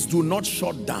 please do not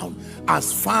shut down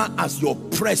as far as your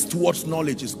press towards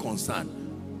knowledge is concerned.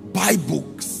 Buy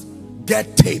books,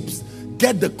 get tapes,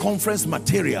 get the conference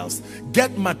materials,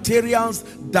 get materials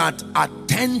that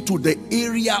attend to the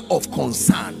area of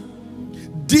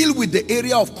concern. Deal with the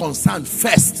area of concern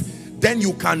first, then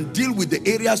you can deal with the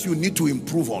areas you need to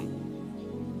improve on.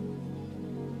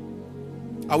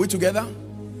 Are we together?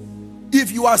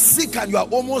 If you are sick and you are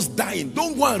almost dying,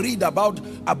 don't go and read about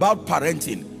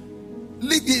parenting.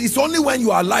 It's only when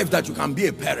you are alive that you can be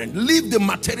a parent. Leave the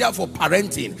material for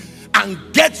parenting and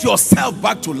get yourself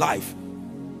back to life.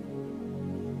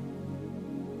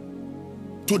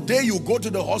 Today you go to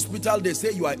the hospital, they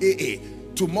say you are AA.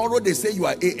 Tomorrow they say you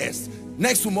are AS.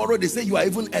 Next tomorrow they say you are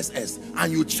even SS.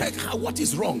 And you check what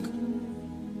is wrong.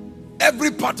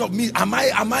 Every part of me, am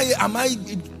I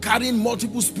carrying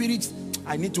multiple spirits?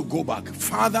 I need to go back.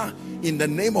 Father, in the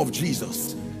name of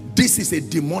Jesus, this is a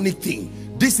demonic thing.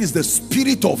 This is the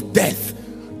spirit of death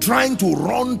trying to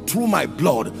run through my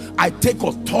blood. I take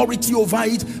authority over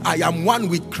it. I am one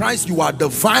with Christ. You are the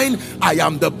vine, I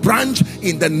am the branch.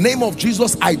 In the name of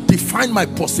Jesus, I define my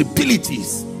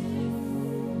possibilities.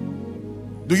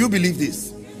 Do you believe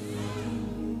this?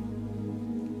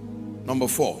 Number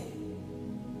 4.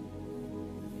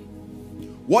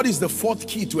 What is the fourth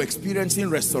key to experiencing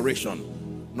restoration?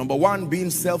 Number 1, being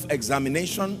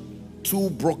self-examination. 2,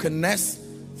 brokenness.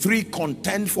 3,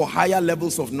 contend for higher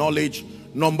levels of knowledge.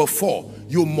 Number 4,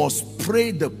 you must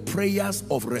pray the prayers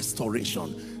of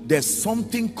restoration. There's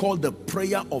something called the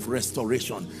prayer of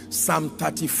restoration. Psalm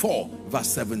 34 verse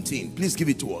 17. Please give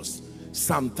it to us.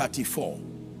 Psalm 34.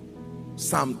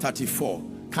 Psalm 34.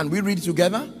 Can we read it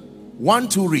together? 1,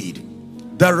 2, read.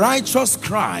 The righteous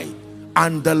cry,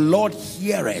 and the Lord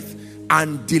heareth,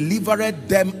 and delivereth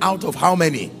them out of how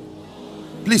many?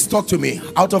 Please talk to me.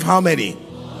 Out of how many?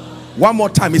 One more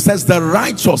time. It says the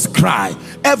righteous cry.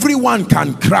 Everyone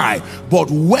can cry, but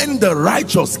when the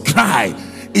righteous cry,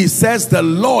 it says the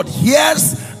Lord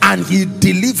hears and he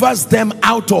delivers them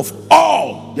out of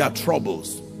all their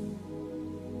troubles.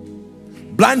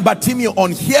 Blind Bartimaeus,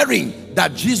 on hearing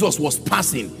that Jesus was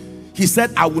passing, he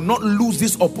said, I will not lose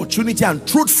this opportunity. And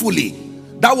truthfully,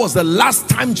 that was the last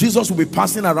time Jesus will be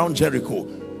passing around Jericho.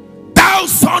 Thou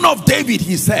son of David,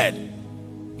 he said.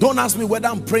 Don't ask me whether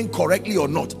I'm praying correctly or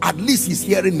not. At least he's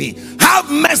hearing me. Have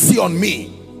mercy on me.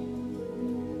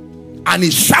 And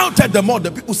he shouted the more.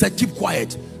 The people said, keep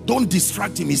quiet. Don't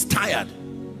distract him. He's tired.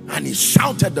 And he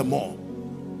shouted the more.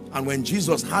 And when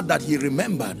Jesus heard that, he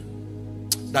remembered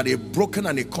that a broken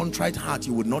and a contrite heart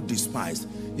he would not despise.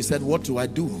 He said, what do I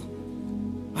do?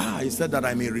 He said that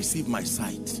I may receive my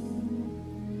sight.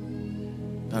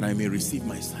 That I may receive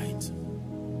my sight.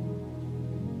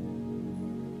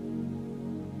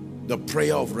 The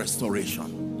prayer of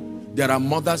restoration. There are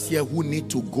mothers here who need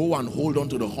to go and hold on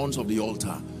to the horns of the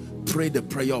altar. Pray the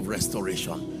prayer of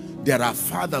restoration. There are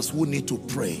fathers who need to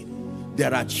pray.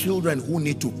 There are children who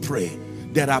need to pray.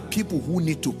 There are people who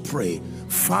need to pray.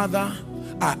 Father,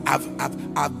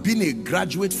 I've been a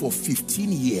graduate for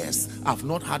 15 years. I've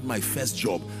not had my first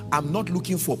job. I'm not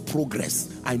looking for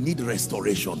progress. I need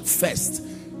restoration first.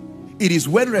 It is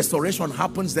when restoration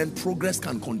happens, then progress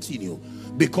can continue.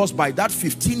 Because by that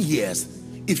 15 years,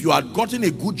 if you had gotten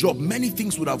a good job, many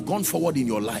things would have gone forward in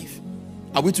your life.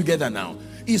 Are we together now?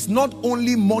 It's not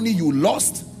only money you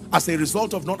lost as a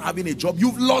result of not having a job,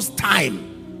 you've lost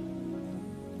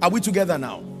time. Are we together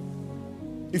now?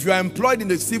 If you are employed in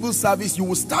the civil service, you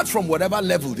will start from whatever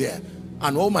level there.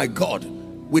 And oh my God,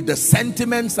 with the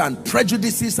sentiments and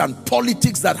prejudices and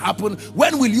politics that happen,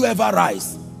 when will you ever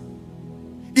rise?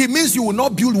 It means you will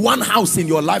not build one house in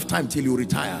your lifetime till you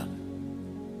retire.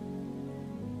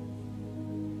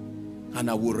 And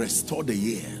I will restore the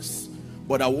years.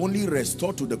 But I will only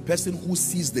restore to the person who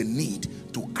sees the need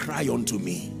to cry unto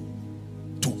me.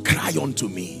 To cry unto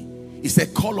me. He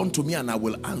said, call unto me and I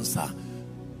will answer.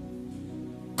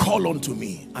 Call unto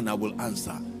me and I will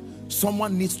answer.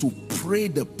 Someone needs to pray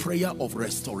the prayer of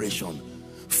restoration.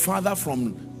 Father,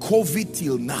 from COVID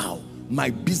till now, my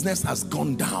business has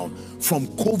gone down. From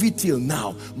COVID till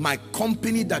now, my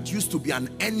company that used to be an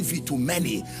envy to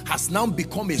many has now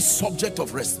become a subject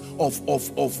of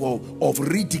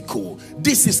ridicule.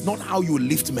 This is not how you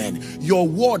lift men. Your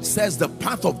word says the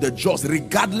path of the just,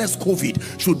 regardless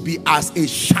COVID, should be as a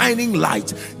shining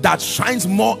light that shines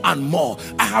more and more.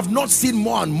 I have not seen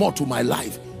more and more to my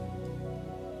life.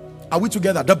 Are we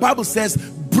together? The Bible says,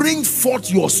 bring forth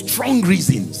your strong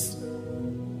reasons.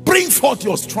 Bring forth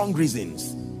your strong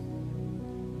reasons.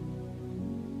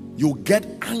 You get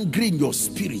angry in your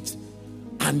spirit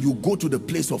and you go to the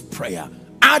place of prayer.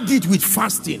 Add it with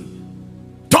fasting.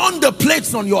 Turn the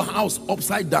plates on your house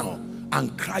upside down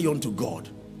and cry unto God.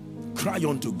 Cry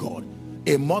unto God.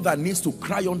 A mother needs to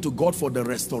cry unto God for the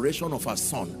restoration of her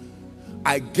son.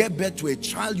 I gave birth to a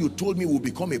child you told me will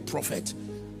become a prophet.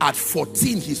 At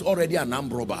 14, he's already an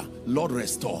armed robber. Lord,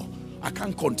 restore. I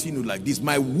can't continue like this.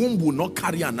 My womb will not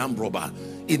carry an armed robber.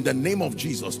 In the name of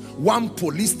Jesus. One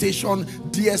police station,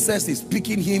 DSS is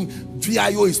picking him,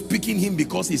 VIO is picking him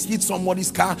because he's hit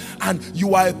somebody's car, and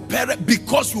you are a parent.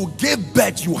 Because you gave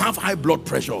birth, you have high blood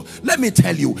pressure. Let me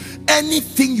tell you,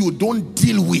 anything you don't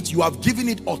deal with, you have given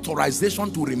it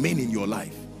authorization to remain in your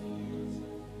life.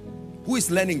 Who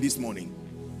is learning this morning?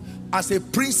 As a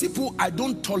principle, I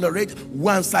don't tolerate.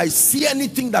 Once I see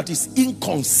anything that is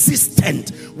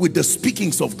inconsistent with the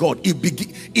speakings of God,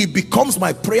 it becomes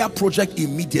my prayer project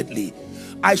immediately.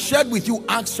 I shared with you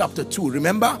Acts chapter 2.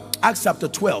 Remember? Acts chapter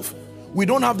 12. We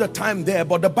don't have the time there,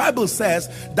 but the Bible says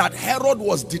that Herod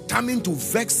was determined to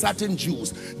vex certain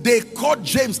Jews. They caught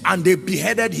James and they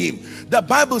beheaded him. The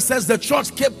Bible says the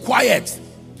church kept quiet.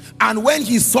 And when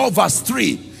he saw verse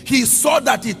 3, he saw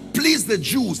that it pleased the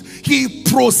Jews. He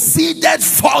proceeded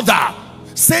further.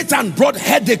 Satan brought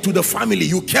headache to the family.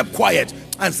 You kept quiet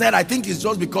and said, I think it's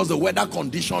just because the weather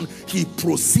condition. He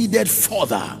proceeded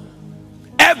further.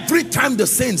 Every time the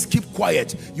saints keep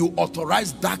quiet, you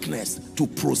authorize darkness to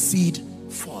proceed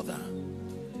further.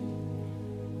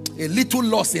 A little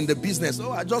loss in the business.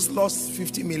 Oh, I just lost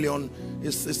 50 million.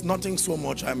 It's nothing so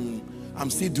much. I'm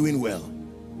still doing well.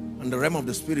 And the realm of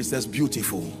the spirit says,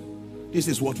 beautiful. This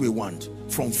is what we want.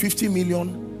 From 50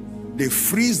 million, they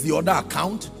freeze the other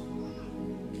account.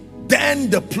 Then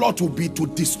the plot will be to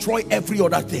destroy every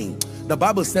other thing. The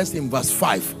Bible says in verse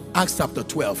 5, Acts chapter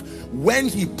 12, when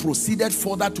he proceeded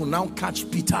further to now catch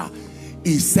Peter,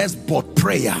 he says, but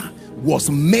prayer was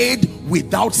made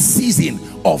without ceasing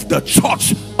of the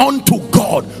church unto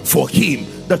God for him.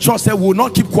 The church said, we will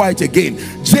not keep quiet again.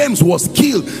 James was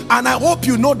killed. And I hope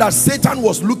you know that Satan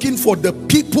was looking for the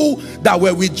people that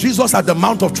were with Jesus at the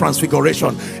Mount of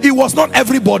Transfiguration. It was not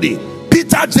everybody.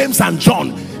 Peter, James, and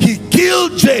John. He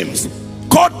killed James,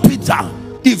 caught Peter.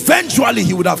 Eventually,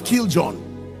 he would have killed John.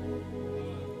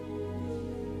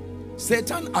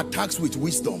 Satan attacks with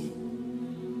wisdom.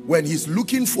 When he's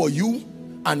looking for you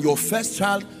and your first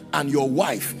child and your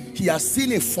wife, he has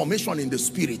seen a formation in the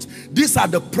spirit. These are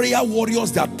the prayer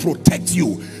warriors that protect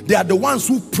you. They are the ones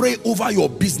who pray over your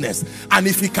business. And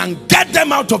if he can get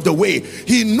them out of the way,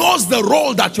 he knows the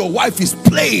role that your wife is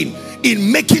playing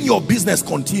in making your business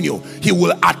continue. He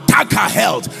will attack her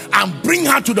health and bring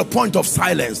her to the point of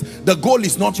silence. The goal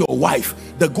is not your wife.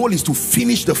 The goal is to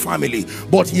finish the family.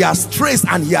 But he has traced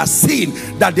and he has seen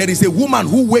that there is a woman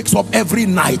who wakes up every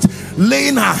night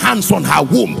laying her hands on her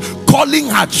womb, calling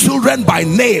her children by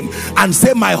name and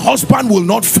say, my husband will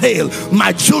not fail,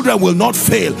 my children will not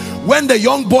fail. When the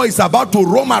young boy is about to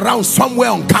roam around somewhere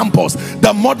on campus,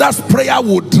 the mother's prayer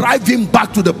will drive him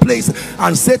back to the place,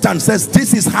 and Satan says,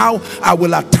 this is how I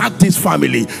will attack this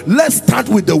family. Let's start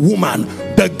with the woman,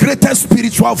 the greatest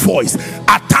spiritual voice.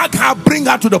 Attack her, bring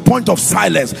her to the point of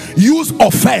silence. Use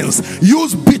offense,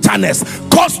 use bitterness,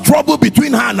 cause trouble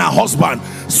between her and her husband,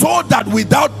 so that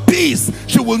without peace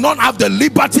she will not have the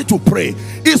liberty to pray.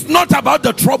 It's not about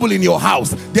the trouble in your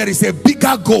house. There is a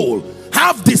bigger goal.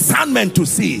 Have discernment to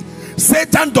see.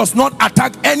 Satan does not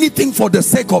attack anything for the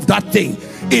sake of that thing.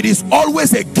 It is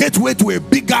always a gateway to a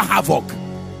bigger havoc.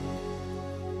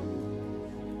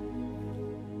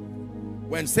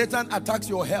 When Satan attacks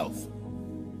your health,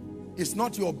 it's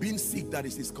not your being sick that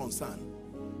is his concern.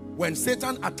 When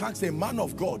Satan attacks a man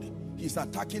of God, he's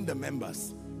attacking the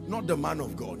members, not the man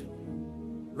of God.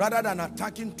 Rather than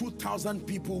attacking 2,000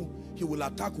 people, he will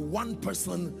attack one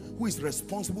person who is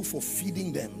responsible for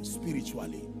feeding them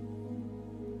spiritually.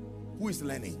 Who is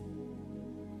learning?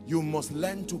 You must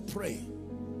learn to pray,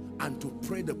 and to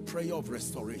pray the prayer of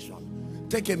restoration.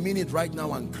 Take a minute right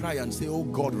now and cry and say, oh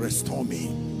God, restore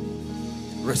me.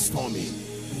 Restore me.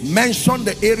 Mention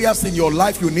the areas in your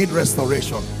life you need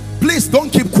restoration. Please don't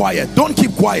keep quiet. Don't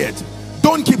keep quiet.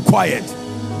 Don't keep quiet.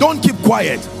 Don't keep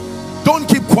quiet. Don't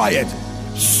keep quiet.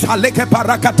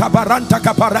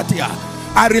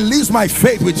 I release my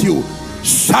faith with you.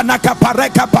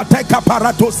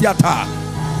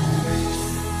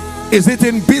 Is it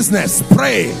in business?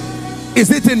 Pray. Is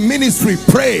it in ministry?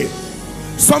 Pray.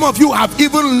 Some of you have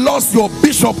even lost your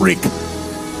bishopric.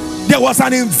 There was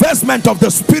an investment of the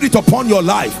Spirit upon your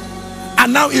life,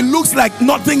 and now it looks like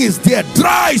nothing is there.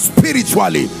 Dry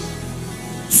spiritually.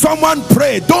 Someone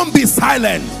pray. Don't be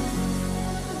silent.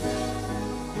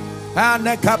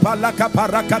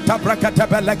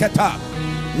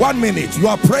 1 minute. You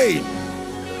are praying.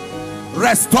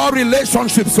 Restore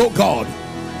relationships, oh God.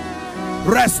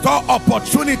 Restore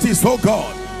opportunities, oh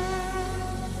God.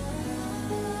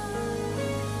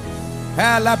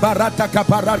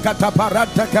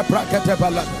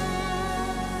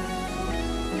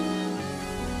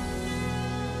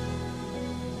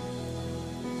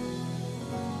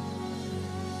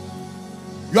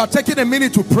 You are taking a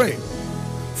minute to pray.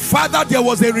 Father, there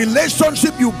was a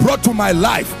relationship you brought to my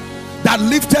life that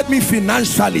lifted me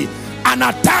financially. An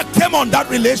attack came on that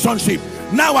relationship.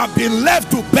 Now I've been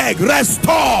left to beg.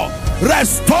 Restore,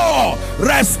 restore,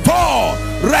 restore,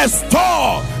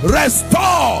 restore,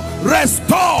 restore,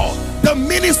 restore. The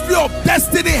ministry of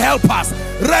destiny help us.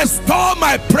 Restore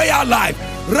my prayer life.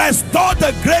 Restore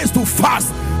the grace to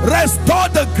fast. Restore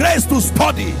the grace to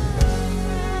study.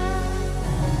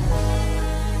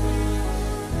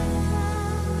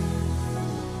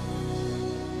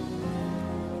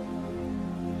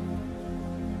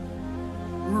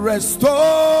 Restore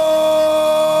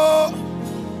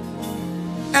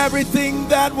everything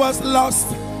that was lost.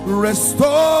 Restore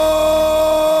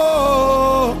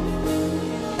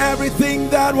everything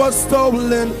that was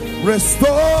stolen.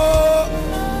 Restore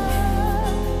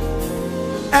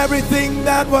everything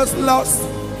that was lost.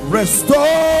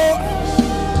 Restore.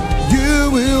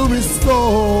 You will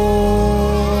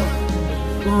restore.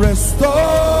 Restore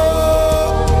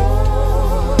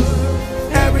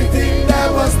everything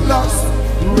that was lost.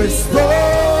 Restore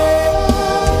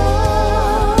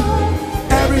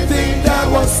everything that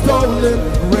was stolen.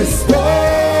 Restore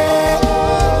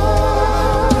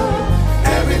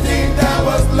everything that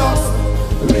was lost.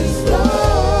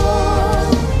 Restore.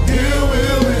 You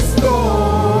will restore.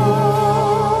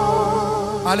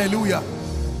 Hallelujah.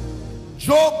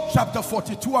 Job chapter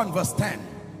 42 and verse 10.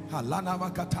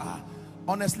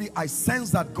 Honestly, I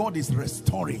sense that God is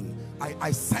restoring.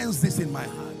 I sense this in my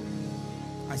heart.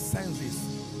 I sense this.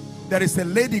 There is a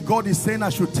lady God is saying I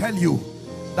should tell you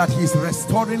that he's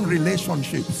restoring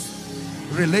relationships.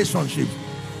 Relationships.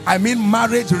 I mean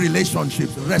marriage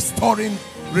relationships. Restoring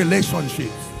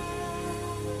relationships.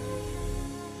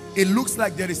 It looks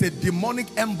like there is a demonic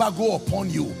embargo upon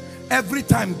you. Every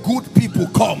time good people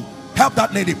come, help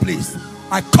that lady please.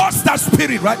 I curse that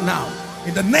spirit right now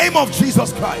in the name of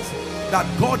Jesus Christ, that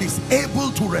God is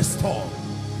able to restore.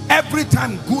 Every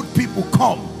time good people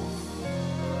come,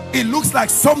 it looks like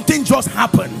something just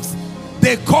happens.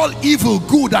 They call evil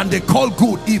good and they call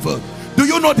good evil. Do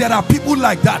you know there are people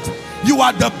like that? You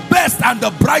are the best and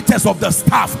the brightest of the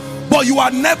staff, but you are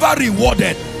never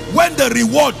rewarded. When the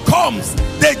reward comes,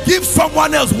 they give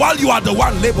someone else while you are the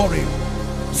one laboring.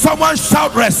 Someone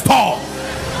shout restore.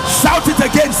 Shout it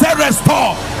again, say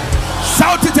restore.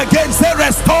 Shout it again, say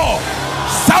restore.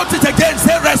 Shout it again,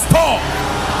 say restore.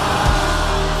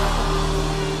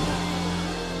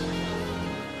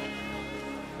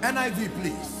 NIV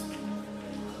please.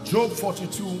 Job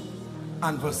 42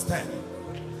 and verse 10.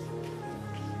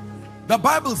 The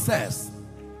Bible says,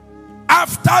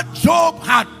 after Job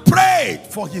had prayed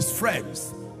for his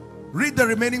friends, read the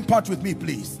remaining part with me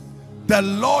please. the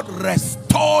Lord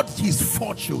restored his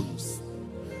fortunes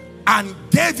and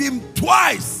gave him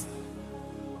twice.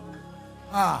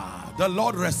 The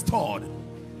Lord restored.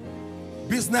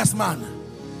 Businessman,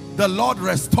 the Lord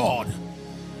restored.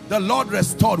 The Lord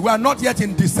restored. We are not yet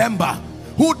in December.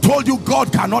 Who told you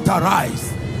God cannot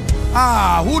arise?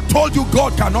 Who told you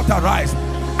God cannot arise?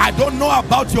 I don't know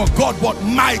about your God, but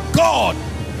my God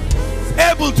is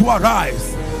able to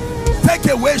arise. Take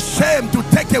away shame, to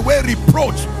take away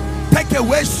reproach. Take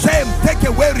away shame, take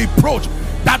away reproach.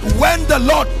 That when the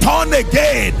Lord turn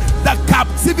again the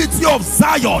captivity of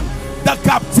Zion,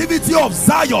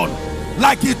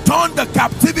 like he turned the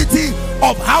captivity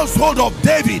of household of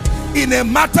David in a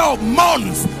matter of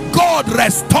months, God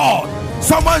restored.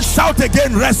 Someone shout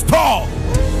again, restore.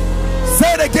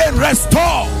 Say it again,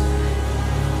 restore.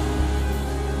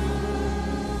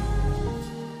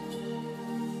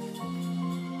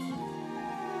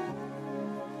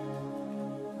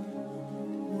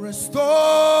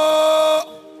 Restore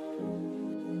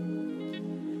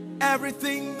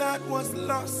everything that was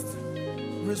lost.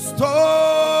 Restore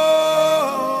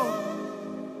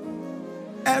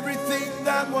everything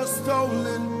that was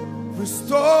stolen.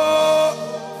 Restore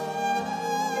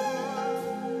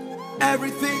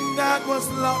everything that was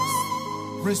lost.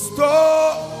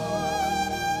 Restore.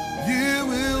 You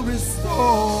will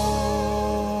restore.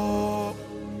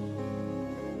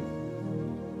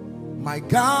 My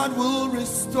God will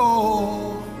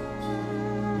restore.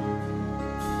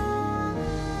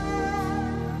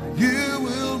 You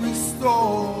will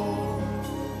restore.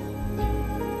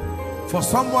 For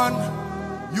someone,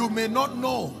 you may not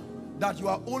know that you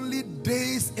are only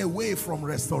days away from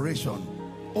restoration.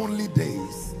 Only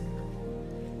days.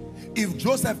 If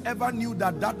Joseph ever knew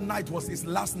that that night was his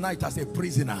last night as a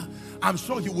prisoner, I'm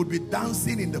sure he would be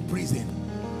dancing in the prison.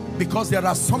 Because there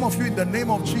are some of you, in the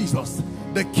name of Jesus,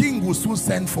 the king will soon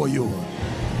send for you.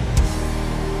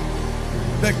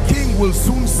 The king will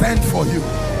soon send for you.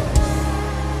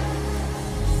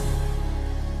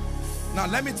 Now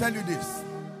let me tell you this.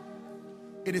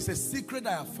 It is a secret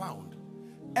I have found.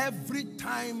 Every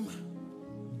time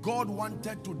God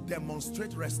wanted to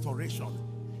demonstrate restoration,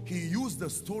 he used the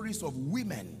stories of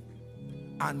women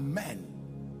and men,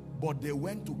 but they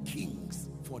went to kings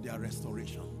for their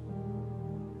restoration.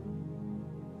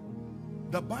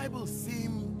 The Bible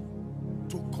seemed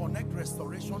to connect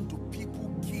restoration to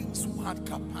people, kings who had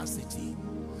capacity.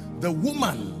 The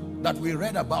woman that we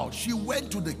read about, she went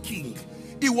to the king.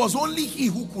 It was only he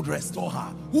who could restore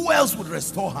her. Who else would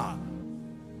restore her?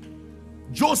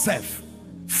 Joseph,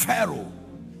 Pharaoh.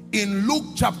 In Luke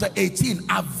chapter 18,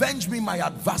 avenge me my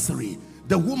adversary.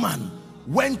 The woman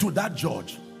went to that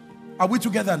judge. Are we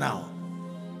together now?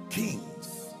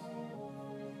 Kings.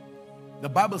 The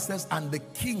Bible says, and the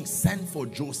king sent for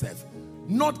Joseph.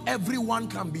 Not everyone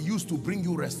can be used to bring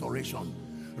you restoration.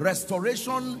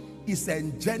 Restoration is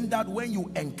engendered when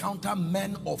you encounter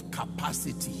men of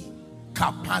capacity.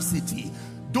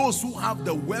 Those who have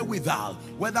the wherewithal,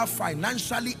 whether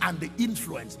financially and the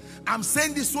influence. I'm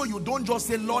saying this so you don't just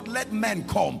say, Lord, let men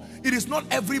come. It is not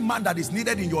every man that is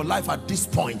needed in your life at this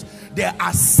point. There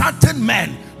are certain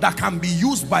men that can be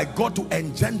used by God to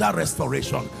engender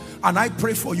restoration. And I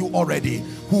pray for you already.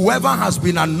 Whoever has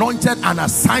been anointed and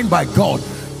assigned by God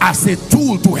as a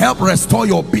tool to help restore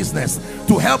your business,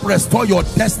 to help restore your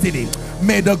destiny,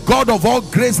 may the God of all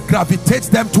grace gravitate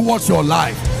them towards your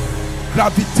life.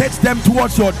 Gravitates them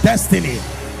towards your destiny,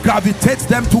 gravitates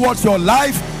them towards your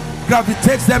life,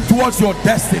 gravitates them towards your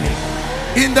destiny,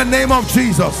 in the name of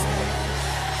Jesus.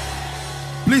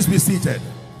 Please be seated.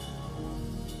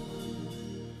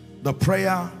 The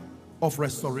prayer of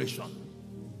restoration.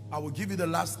 I will give you the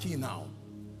last key now,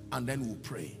 and then we'll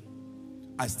pray.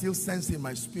 I still sense in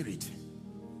my spirit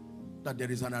that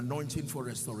there is an anointing for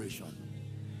restoration.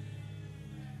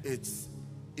 It's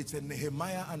a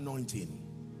Nehemiah anointing.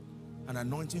 An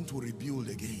anointing to rebuild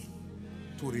again,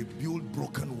 to rebuild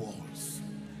broken walls.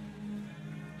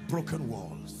 Broken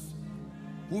walls.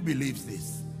 Who believes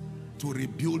this? To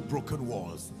rebuild broken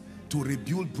walls, to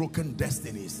rebuild broken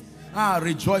destinies.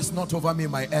 Rejoice not over me,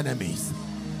 my enemies.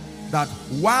 That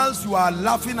whilst you are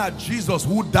laughing at Jesus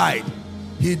who died,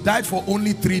 he died for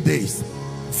only 3 days.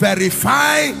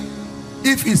 Verify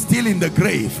if he's still in the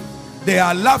grave. They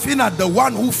are laughing at the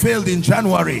one who failed in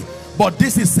January. But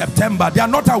this is September. They are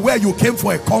not aware you came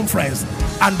for a conference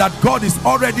and that God is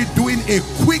already doing a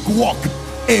quick walk,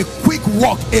 a quick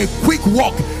walk, a quick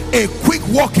walk, a quick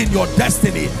walk in your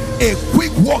destiny, a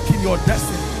quick walk in your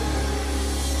destiny.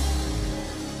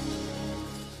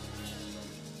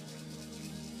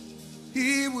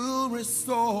 He will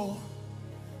restore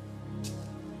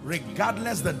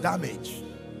regardless the damage.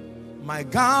 My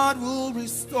God will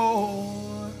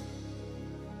restore.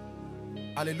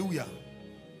 Hallelujah.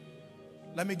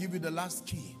 Let me give you the last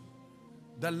key.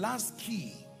 The last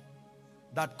key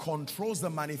that controls the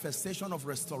manifestation of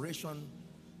restoration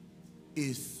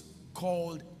is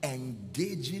called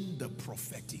engaging the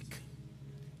prophetic.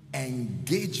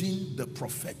 Engaging the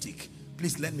prophetic.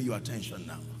 Please lend me your attention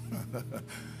now.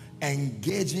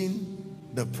 Engaging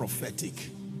the prophetic.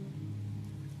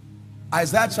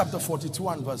 Isaiah chapter 42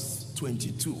 and verse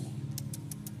 22.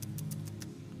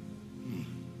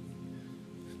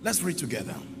 Let's read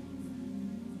together.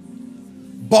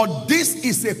 But this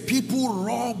is a people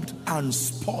robbed and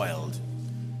spoiled.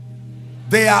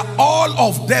 They are all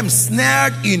of them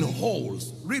snared in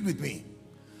holes. Read with me.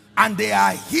 And they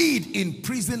are hid in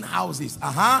prison houses.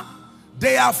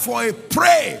 They are for a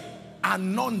prey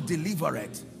and none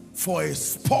delivered, for a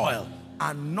spoil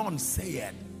and none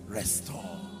saith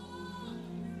restore.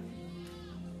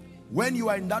 When you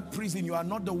are in that prison, you are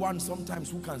not the one sometimes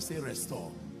who can say restore.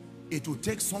 It will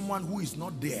take someone who is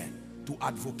not there to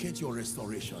advocate your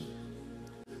restoration.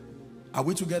 Are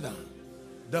we together?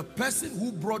 The person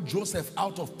who brought Joseph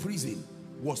out of prison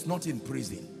was not in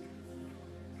prison.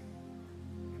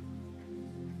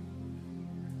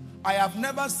 I have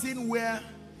never seen where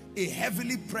a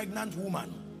heavily pregnant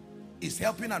woman is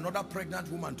helping another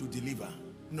pregnant woman to deliver.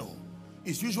 No.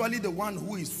 It's usually the one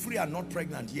who is free and not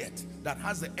pregnant yet that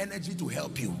has the energy to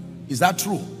help you. Is that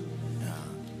true? Yeah.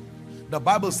 The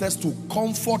Bible says to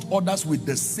comfort others with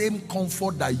the same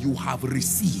comfort that you have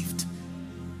received.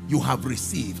 You have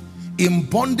received. In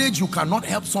bondage, you cannot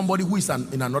help somebody who is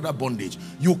in another bondage.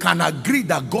 You can agree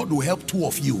that God will help two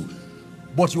of you,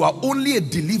 but you are only a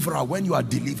deliverer when you are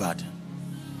delivered.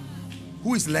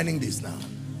 Who is learning this now?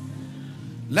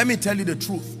 Let me tell you the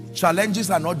truth. Challenges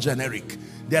are not generic.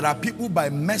 There are people by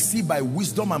mercy, by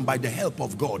wisdom, and by the help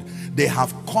of God, they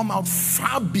have come out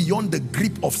far beyond the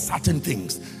grip of certain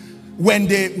things. When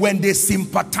they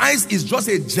sympathize, it's just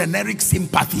a generic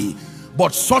sympathy.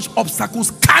 But such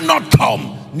obstacles cannot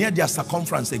come near their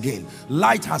circumference again.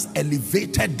 Light has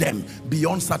elevated them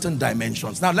beyond certain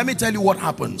dimensions. Now, let me tell you what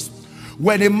happens.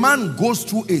 When a man goes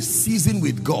through a season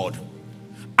with God,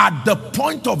 at the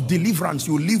point of deliverance,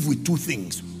 you live with two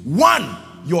things. One,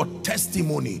 your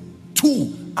testimony.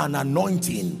 Two, an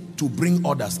anointing to bring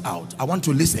others out. I want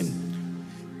to listen.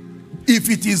 If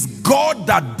it is God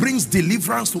that brings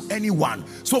deliverance to anyone,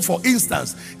 so for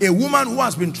instance, a woman who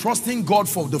has been trusting God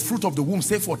for the fruit of the womb,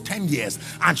 say for 10 years,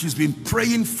 and she's been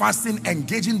praying, fasting,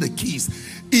 engaging the keys.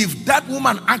 If that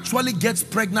woman actually gets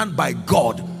pregnant by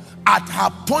God, at her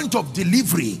point of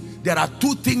delivery, there are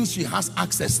two things she has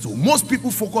access to. Most people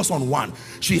focus on one.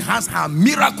 She has her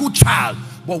miracle child,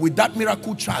 but with that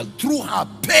miracle child, through her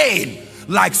pain,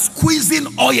 like squeezing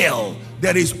oil,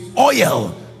 there is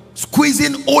oil.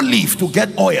 Squeezing olive to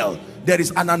get oil, there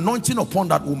is an anointing upon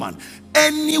that woman.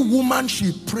 Any woman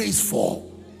she prays for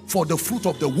the fruit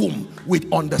of the womb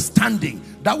with understanding,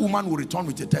 that woman will return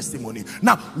with a testimony.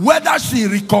 Now, whether she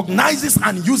recognizes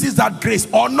and uses that grace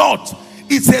or not,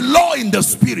 it's a law in the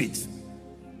spirit.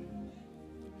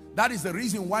 That is the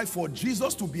reason why for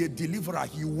Jesus to be a deliverer,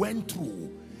 he went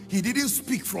through. He didn't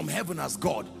speak from heaven as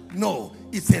God. No,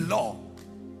 it's a law.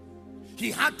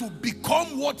 He had to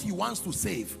become what he wants to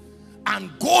save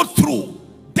and go through.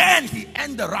 Then he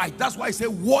earned the right. That's why I say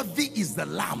worthy is the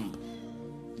Lamb.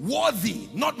 Worthy,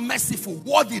 not merciful.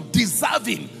 Worthy,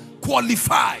 deserving,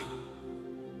 qualified.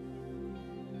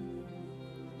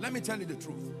 Let me tell you the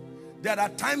truth. There are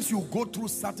times you go through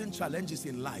certain challenges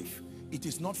in life. It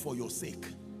is not for your sake.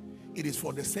 It is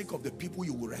for the sake of the people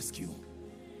you will rescue.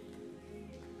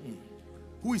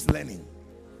 Who is learning?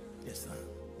 Yes, sir.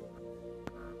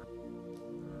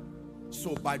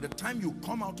 So by the time you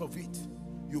come out of it,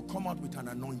 you come out with an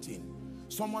anointing.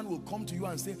 Someone will come to you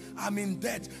and say, I'm in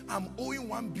debt, I'm owing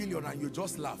 1 billion, and you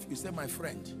just laugh. You say, my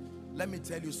friend, let me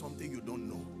tell you something you don't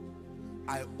know.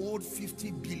 I owed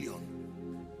 50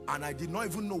 billion and I did not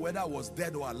even know whether I was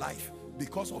dead or alive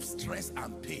because of stress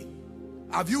and pain.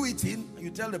 Have you eaten? You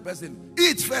tell the person,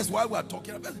 eat first while we are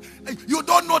talking about it. You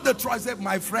don't know the truth. I say,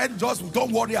 my friend, just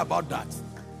don't worry about that.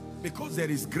 Because there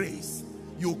is grace.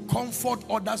 You comfort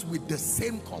others with the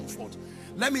same comfort.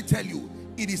 Let me tell you,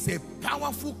 it is a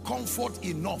powerful comfort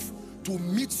enough to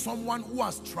meet someone who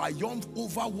has triumphed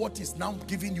over what is now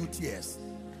giving you tears.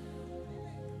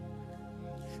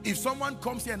 If someone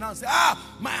comes here now and says,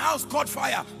 my house caught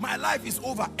fire, my life is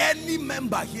over, any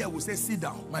member here will say, sit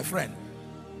down, my friend.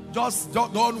 Just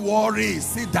don't worry,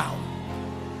 sit down.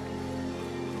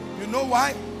 You know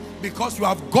why? Because you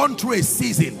have gone through a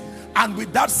season, and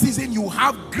with that season you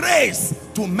have grace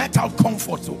to mete out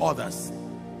comfort to others.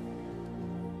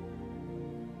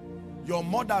 Your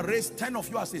mother raised 10 of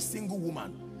you as a single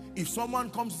woman. If someone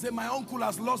comes to say, my uncle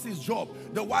has lost his job,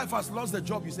 the wife has lost the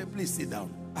job, you say, please sit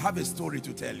down. I have a story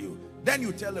to tell you. Then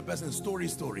you tell the person, story.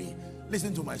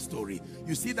 Listen to my story.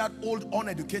 You see that old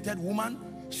uneducated woman?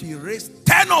 She raised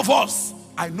 10 of us.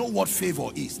 I know what favor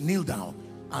is. Kneel down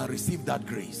and receive that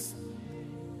grace.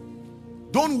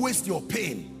 Don't waste your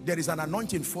pain. There is an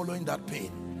anointing following that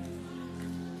pain.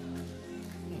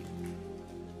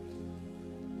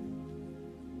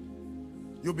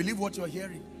 You believe what you're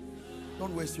hearing?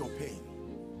 Don't waste your pain.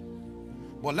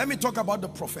 But let me talk about the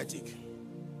prophetic.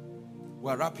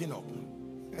 We're wrapping up.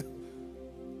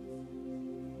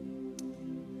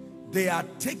 They are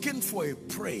taken for a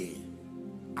prey,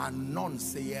 and none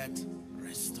saith,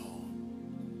 restore.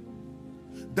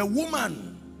 The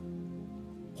woman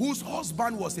whose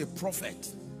husband was a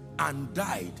prophet and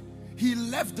died, he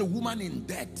left the woman in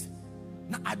debt.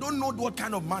 Now, I don't know what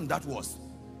kind of man that was.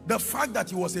 The fact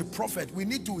that he was a prophet, we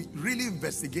need to really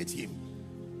investigate him.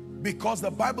 Because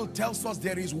the Bible tells us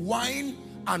there is wine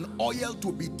and oil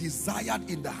to be desired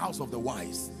in the house of the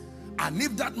wise. And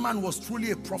if that man was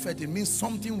truly a prophet, it means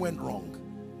something went wrong.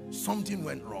 Something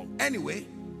went wrong. Anyway,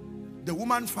 the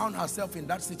woman found herself in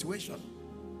that situation.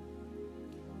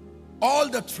 All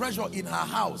the treasure in her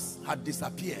house had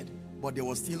disappeared, but there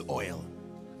was still oil.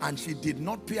 And she did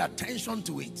not pay attention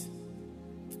to it.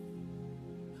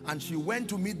 And she went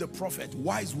to meet the prophet,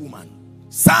 wise woman.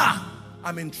 Sir,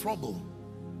 I'm in trouble.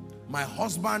 My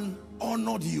husband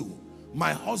honored you.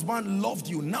 My husband loved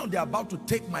you. Now they're about to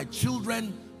take my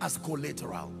children as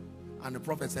collateral. And the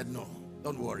prophet said, no,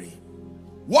 don't worry.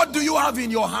 What do you have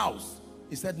in your house?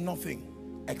 He said,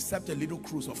 nothing except a little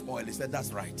cruse of oil. He said,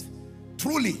 that's right.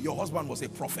 Truly, your husband was a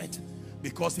prophet.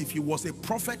 Because if he was a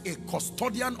prophet, a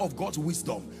custodian of God's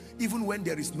wisdom, even when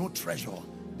there is no treasure,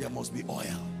 there must be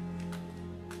oil.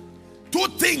 Two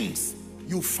things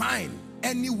you find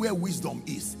anywhere wisdom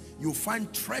is. You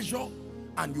find treasure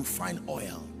and you find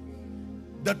oil.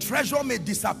 The treasure may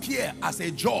disappear as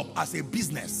a job, as a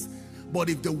business. But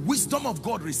if the wisdom of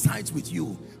God resides with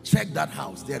you, check that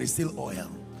house, there is still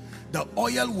oil. The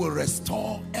oil will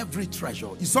restore every treasure.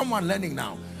 Is someone learning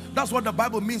now? That's what the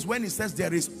Bible means when it says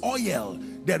there is oil,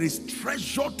 there is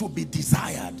treasure to be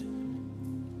desired.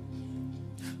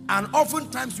 And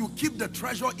oftentimes you keep the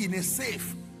treasure in a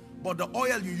safe, but the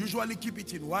oil, you usually keep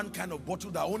it in one kind of bottle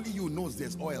that only you knows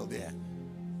there's oil there.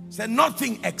 Say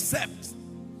nothing except.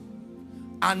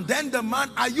 And then the man,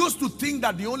 I used to think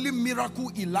that the only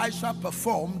miracle Elisha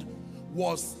performed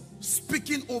was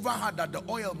speaking over her that the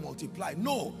oil multiplied.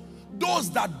 No, those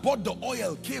that bought the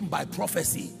oil came by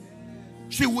prophecy.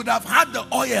 She would have had the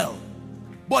oil,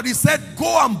 but he said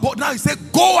go and buy. Now he said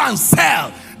go and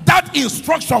sell. That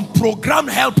instruction programmed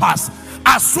helpers.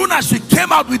 As soon as she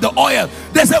came out with the oil,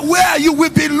 they said, where are you?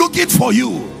 We've been looking for you.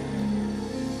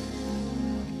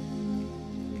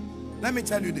 Let me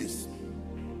tell you this.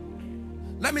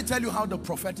 Let me tell you how the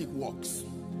prophetic works.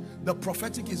 The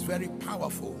prophetic is very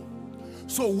powerful.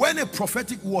 So when a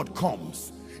prophetic word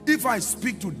comes, if I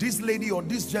speak to this lady or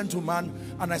this gentleman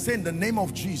and I say in the name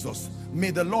of Jesus, may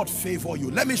the Lord favor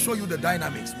you. Let me show you the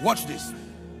dynamics. Watch this.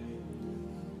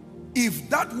 If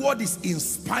that word is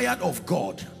inspired of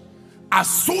God, as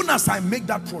soon as I make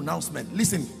that pronouncement,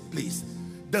 listen please,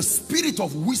 the spirit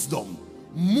of wisdom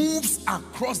moves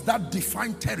across that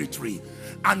defined territory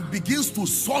and begins to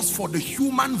source for the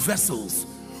human vessels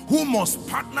who must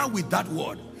partner with that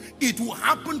word. It will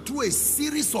happen through a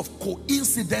series of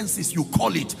coincidences, you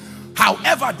call it.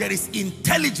 However, there is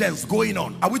intelligence going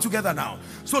on. Are we together now?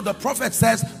 So the prophet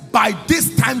says, by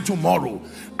this time tomorrow,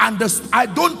 and I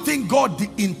don't think God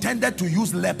intended to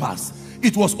use lepers.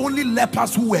 It was only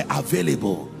lepers who were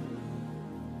available.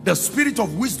 The spirit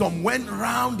of wisdom went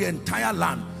around the entire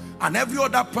land, and every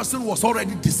other person was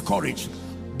already discouraged.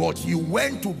 But he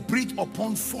went to breathe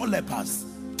upon 4 lepers,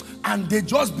 and they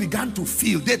just began to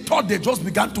feel. They thought they just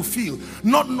began to feel,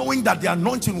 not knowing that the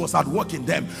anointing was at work in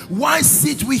them. Why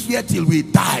sit we here till we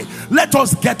die? Let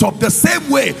us get up. The same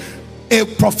way a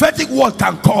prophetic word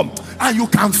can come and you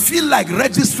can feel like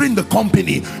registering the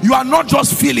company. You are not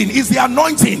just feeling, it's the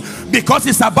anointing, because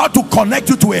it's about to connect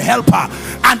you to a helper,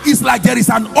 and it's like there is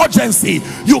an urgency.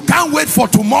 You can't wait for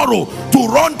tomorrow to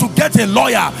run to get a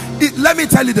lawyer. Let me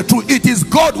tell you the truth, it is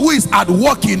God who is at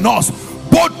work in us,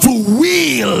 but to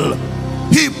will.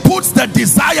 He puts the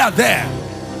desire there.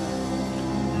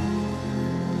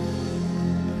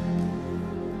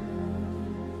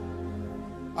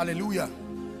 Hallelujah.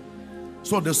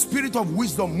 So the spirit of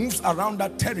wisdom moves around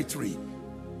that territory.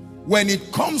 When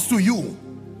it comes to you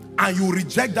and you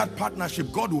reject that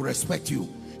partnership, God will respect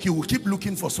you. He will keep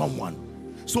looking for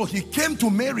someone. So he came to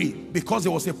Mary because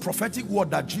there was a prophetic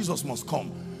word that Jesus must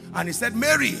come. And he said,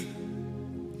 Mary,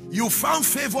 you found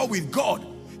favor with God.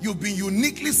 You've been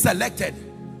uniquely selected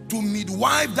to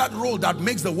midwife that role that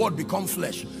makes the word become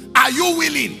flesh. Are you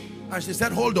willing? And she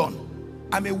said, hold on.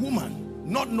 I'm a woman,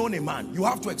 not known a man. You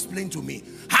have to explain to me.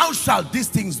 How shall these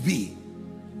things be?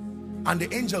 And the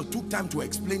angel took time to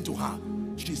explain to her.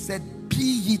 She said,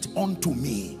 be it unto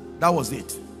me. That was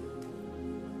it.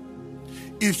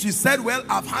 If she said, well,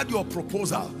 I've had your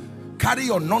proposal, carry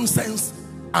your nonsense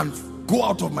and go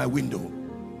out of my window,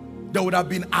 there would have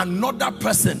been another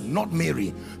person, not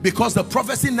Mary, because the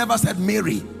prophecy never said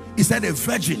Mary. It said a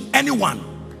virgin, anyone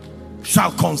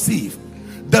shall conceive.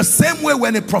 The same way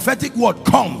when a prophetic word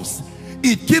comes,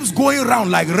 it keeps going around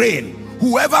like rain.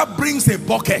 Whoever brings a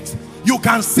bucket, you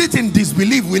can sit in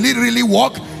disbelief. Will it really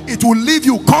work? It will leave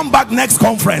you. Come back next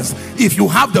conference if you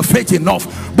have the faith enough.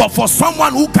 But for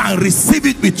someone who can receive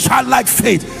it with childlike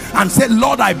faith and say,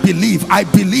 Lord, I believe, I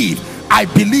believe, I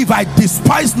believe, I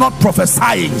despise not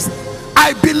prophesying,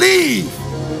 I believe.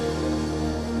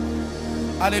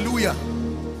 Hallelujah.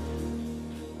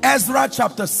 Ezra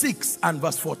chapter 6 and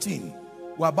verse 14.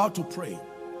 We're about to pray.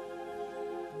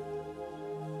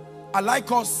 I'd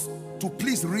like us to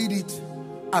please read it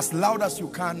as loud as you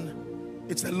can.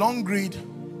 It's a long read,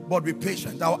 but be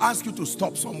patient. I'll ask you to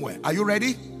stop somewhere. Are you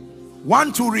ready?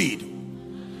 1, 2, read.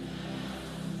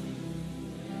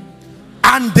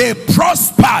 And they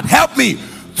prospered, help me,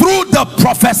 through the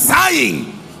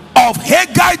prophesying of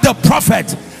Haggai the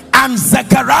prophet and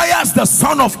Zechariah the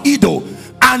son of Iddo,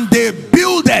 and they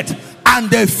builded and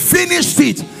they finished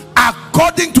it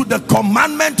according to the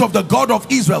commandment of the God of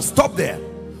Israel. Stop there.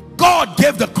 God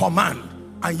gave the command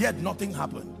and yet nothing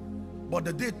happened. But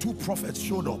the day 2 prophets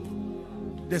showed up,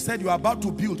 they said, you are about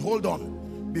to build, hold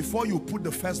on, before you put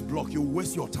the first block you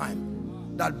waste your time.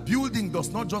 That building does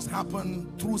not just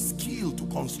happen through skill to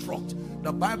construct.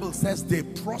 The Bible says they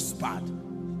prospered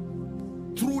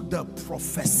through the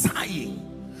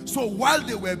prophesying. So while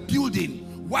they were building,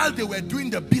 while they were doing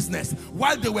the business,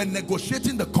 while they were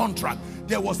negotiating the contract,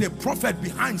 there was a prophet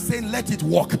behind saying, let it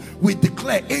work. We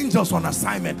declare angels on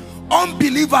assignment.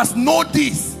 Unbelievers know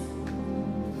this.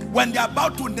 When they're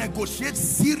about to negotiate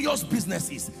serious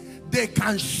businesses, they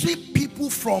can ship people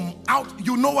from out.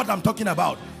 You know what I'm talking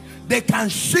about. They can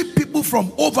ship people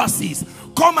from overseas,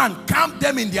 come and camp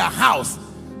them in their house.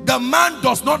 The man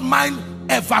does not mind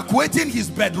evacuating his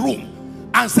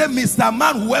bedroom and say, Mr.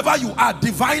 Man, whoever you are,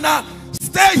 diviner,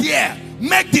 stay here,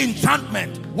 make the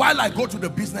enchantment while I go to the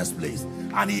business place.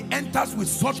 And he enters with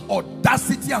such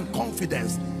audacity and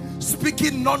confidence,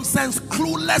 speaking nonsense,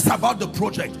 clueless about the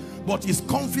project. But his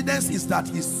confidence is that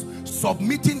he's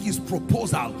submitting his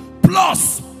proposal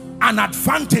plus an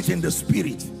advantage in the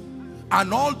spirit.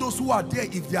 And all those who are there,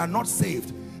 if they are not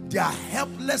saved, they are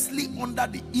helplessly under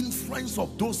the influence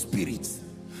of those spirits.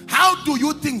 How do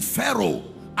you think Pharaoh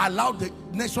allowed the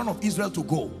nation of Israel to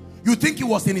go? You think he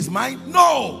was in his mind?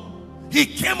 No. He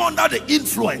came under the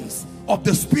influence of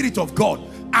the Spirit of God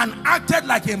and acted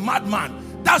like a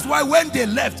madman. That's why when they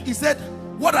left, he said,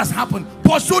 what has happened?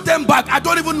 Pursue them back. I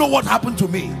don't even know what happened to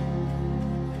me.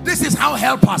 This is how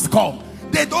help has come.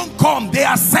 They don't come, they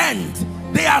are sent.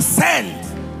 They are sent.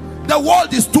 The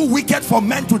world is too wicked for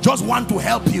men to just want to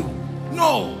help you.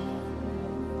 No.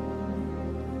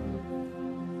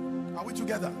 Are we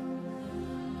together?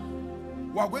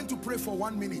 We are going to pray for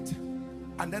 1 minute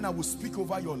and then I will speak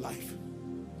over your life.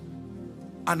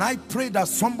 And I pray that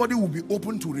somebody will be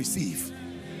open to receive.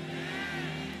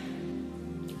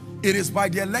 It is by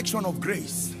the election of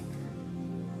grace.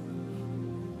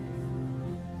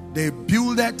 They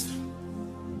builded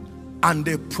and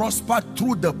they prospered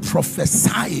through the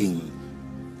prophesying.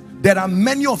 There are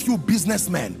many of you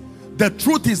businessmen. The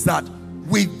truth is that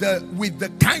with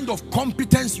the kind of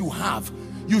competence you have,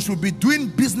 you should be doing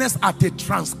business at a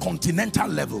transcontinental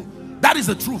level. That is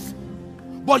the truth.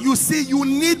 But you see, you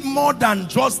need more than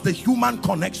just the human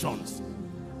connections.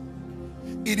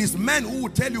 It is men who will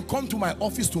tell you, come to my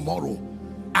office tomorrow,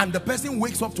 and the person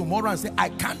wakes up tomorrow and say, I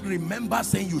can't remember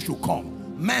saying you should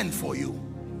come. Men for you.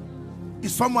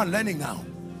 Is someone learning now?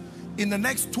 In the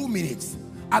next 2 minutes,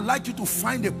 I'd like you to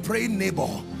find a praying neighbor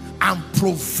and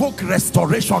provoke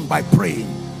restoration by praying.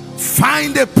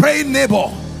 Find a praying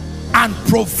neighbor and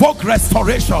provoke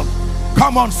restoration.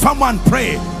 Come on, someone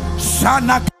pray.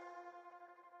 Shana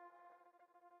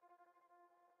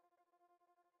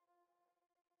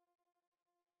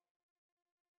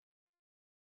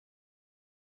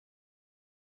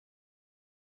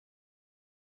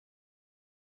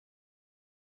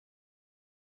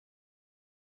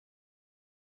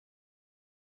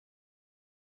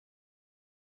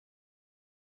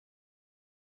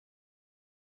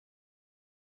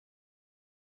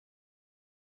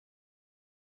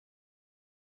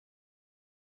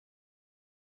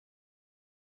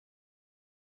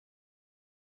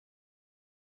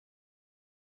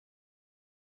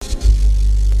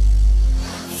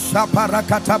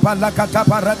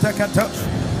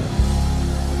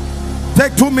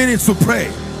Take 2 minutes to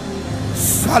pray.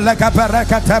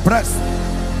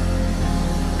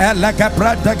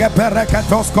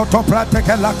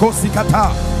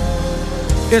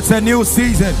 It's a new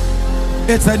season.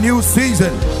 It's a new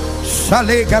season.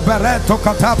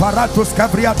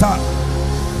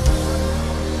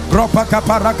 Gropa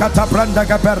kaparakata branda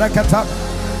kaparakata.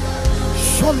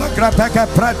 Shola grapeka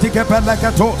pratika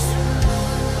pelakatos.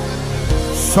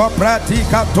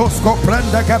 Sopratika tosko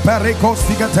branda kapariko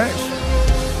sigatesh.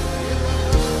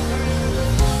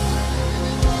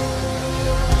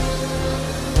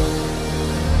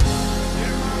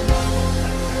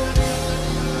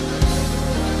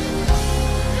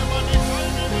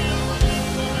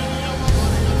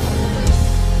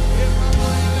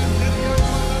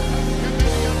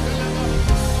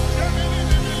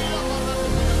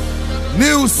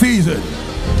 New season.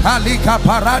 Halika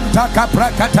paranta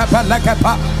kaprakata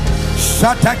palakapa.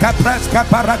 Shataka preska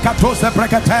parakatosa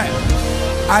brakate.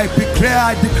 I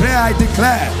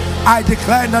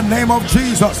declare in the name of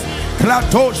Jesus.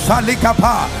 Krato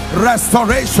shalikapa.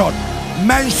 Restoration.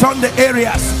 Mention the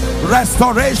areas.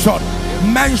 Restoration.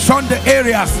 Mention the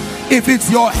areas. If it's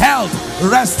your health,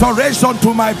 restoration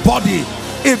to my body.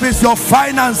 If it's your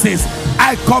finances,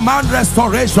 I command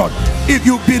restoration. If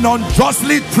you've been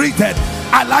unjustly treated,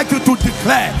 I'd like you to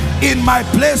declare, in my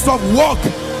place of work,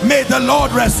 may the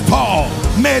Lord restore.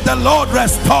 May the Lord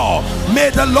restore. May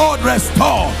the Lord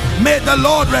restore. May the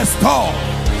Lord restore.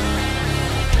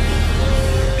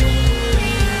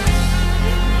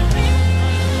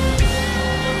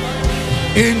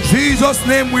 In Jesus'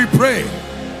 name we pray.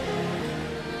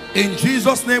 In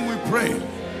Jesus' name we pray.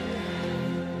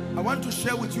 I want to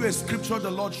share with you a scripture the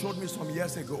Lord showed me some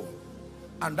years ago.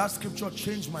 And that scripture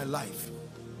changed my life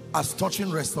as touching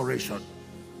restoration.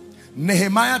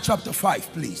 Nehemiah chapter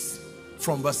 5, please.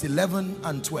 From verse 11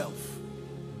 and 12.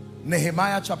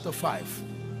 Nehemiah chapter 5.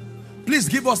 Please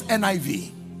give us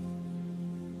NIV.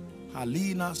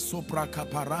 Halina sopra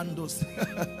caparandos.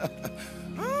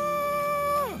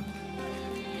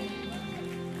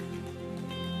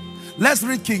 Let's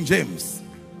read King James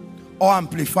or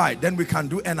Amplified, then we can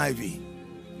do NIV.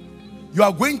 You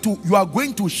are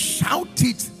going to shout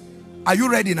it. Are you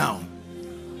ready now?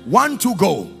 1, 2,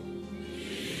 go.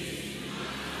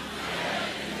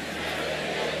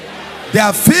 There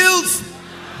are fields,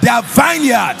 there are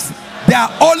vineyards, there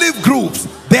are olive groves,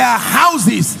 there are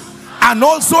houses, and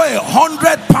also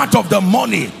 100 parts of the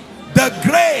money, the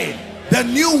grain, the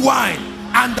new wine,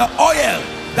 and the oil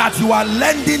that you are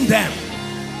lending them.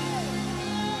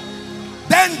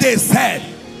 Then they said,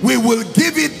 we will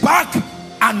give it back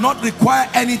and not require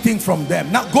anything from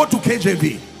them. Now go to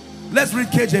KJV. Let's read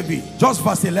KJV, just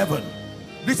verse 11.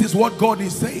 This is what God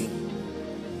is saying.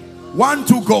 1,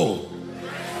 2, go.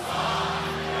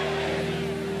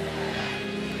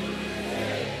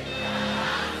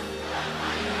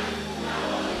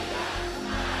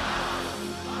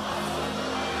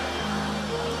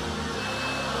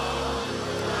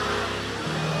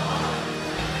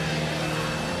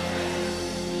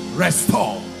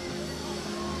 Restore.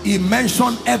 He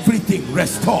mentioned everything.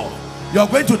 Restore. You're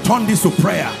going to turn this to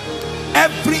prayer.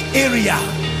 Every area,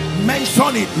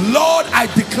 mention it. Lord, I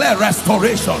declare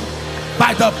restoration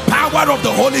by the power of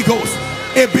the Holy Ghost.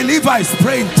 A believer is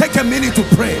praying. Take a minute to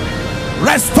pray.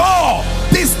 Restore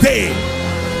this day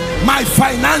my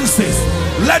finances.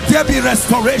 Let there be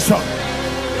restoration.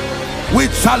 We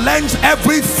challenge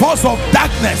every force of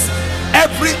darkness,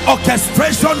 every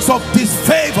orchestrations of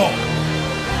disfavor.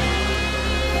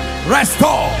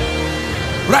 Restore.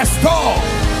 Restore.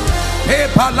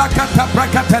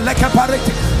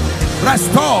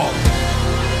 Restore.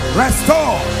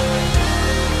 Restore.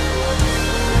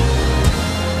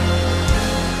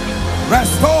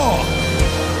 Restore.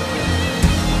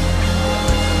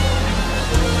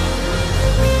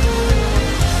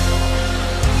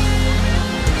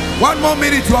 One more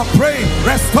minute, you are praying.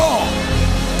 Restore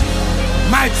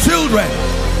my children.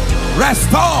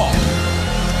 Restore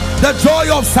the joy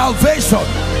of salvation.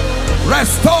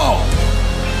 Restore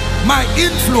my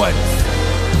influence.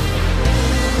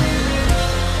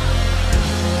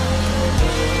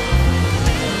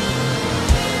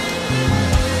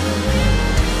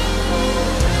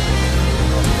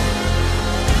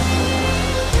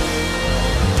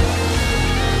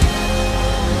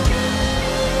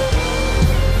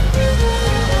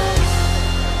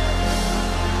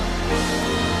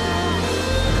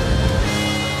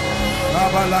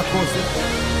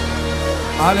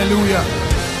 Hallelujah.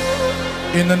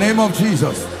 In the name of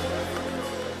Jesus.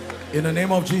 In the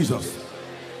name of Jesus.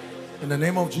 In the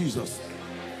name of Jesus.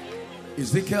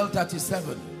 Ezekiel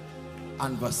 37.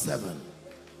 and verse 7.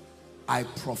 I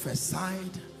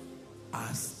prophesied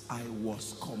as I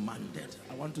was commanded.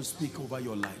 I want to speak over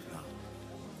your life now.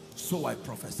 So I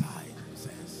prophesied, he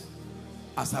says,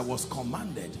 as I was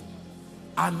commanded.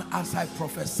 And as I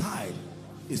prophesied,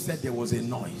 he said there was a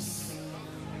noise.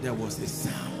 There was a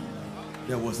sound.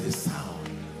 There was a sound.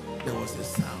 There was a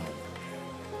sound.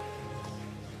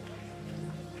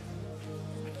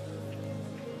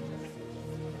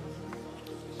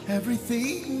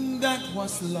 Everything that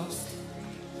was lost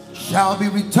shall be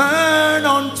returned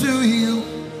unto you.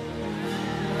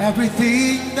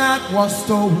 Everything that was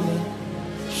stolen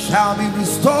shall be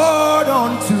restored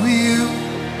unto you.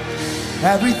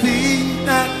 Everything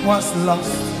that was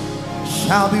lost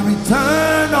shall be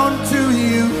returned unto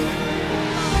you.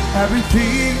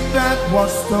 Everything that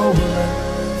was stolen.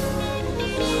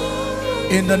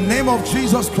 In the name of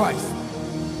Jesus Christ.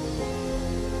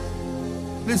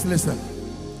 Please listen.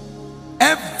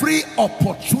 Every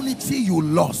opportunity you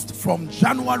lost from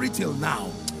January till now,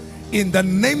 in the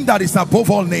name that is above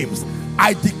all names,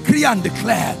 I decree and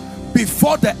declare,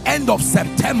 before the end of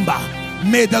September,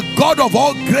 may the God of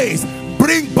all grace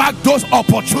bring back those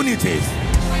opportunities.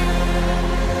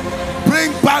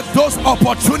 Bring back those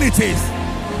opportunities.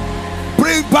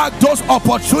 Bring back those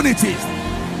opportunities.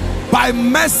 By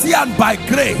mercy and by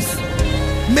grace,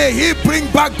 may he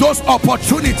bring back those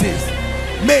opportunities.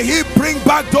 May he bring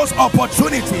back those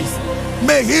opportunities.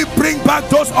 May he bring back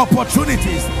those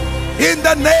opportunities. In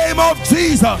the name of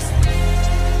Jesus.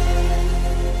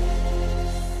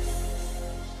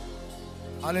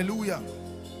 Hallelujah.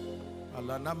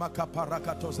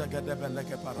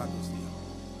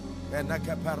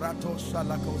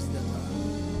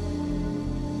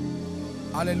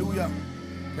 Hallelujah.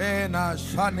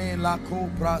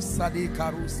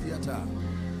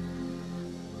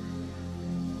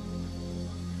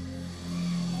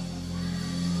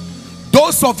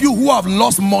 Those of you who have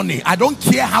lost money, I don't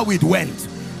care how it went,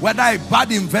 whether a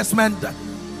bad investment,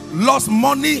 lost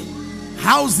money,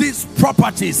 houses,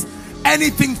 properties,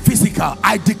 anything physical,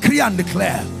 I decree and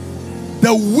declare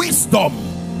the wisdom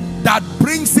that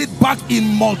brings it back in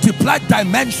multiplied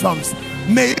dimensions,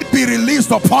 may it be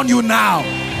released upon you now.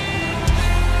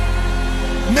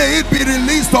 May it be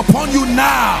released upon you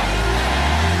now.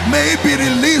 May it be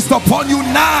released upon you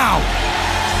now.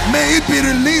 May it be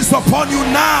released upon you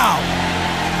now.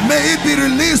 May it be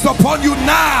released upon you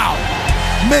now.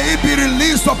 May it be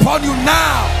released upon you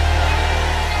now.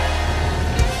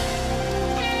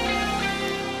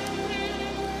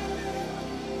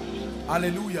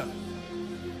 Hallelujah.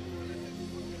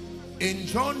 In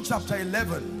John chapter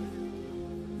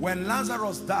 11, when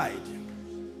Lazarus died,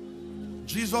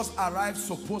 Jesus arrived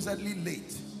supposedly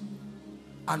late,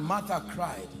 and Martha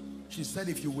cried. She said,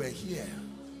 if you were here,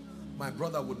 my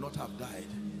brother would not have died.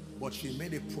 But she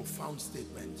made a profound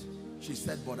statement. She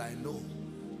said, but I know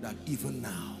that even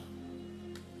now,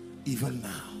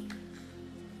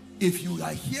 if you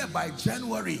are here by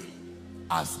January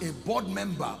as a board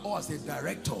member or as a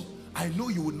director, I know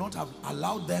you would not have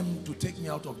allowed them to take me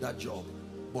out of that job.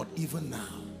 But even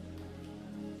now,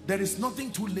 there is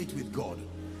nothing too late with God.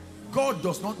 God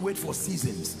does not wait for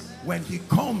seasons. When he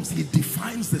comes, he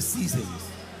defines the seasons.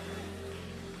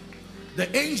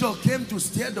 The angel came to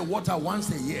stir the water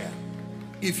once a year.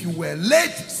 If you were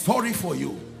late, sorry for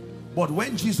you. But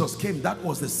when Jesus came, that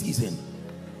was the season.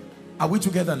 Are we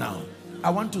together now? I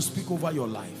want to speak over your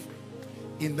life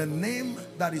in the name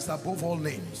that is above all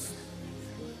names.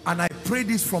 And I pray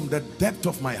this from the depth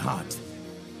of my heart.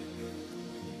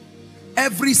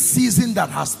 Every season that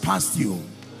has passed you,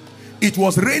 it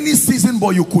was rainy season,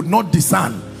 but you could not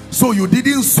discern, so you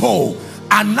didn't sow.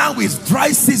 And now it's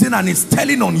dry season and it's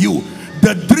telling on you.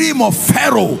 The dream of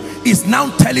Pharaoh is now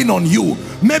telling on you.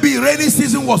 Maybe rainy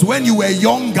season was when you were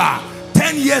younger,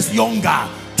 10 years younger,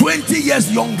 20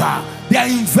 years younger. There are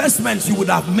investments you would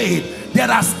have made. There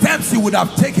are steps you would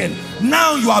have taken.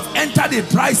 Now you have entered a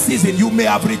dry season. You may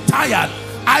have retired.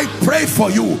 I pray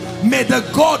for you. May the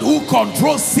God who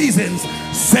controls seasons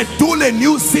schedule a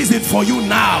new season for you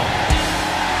now.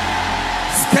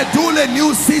 Schedule a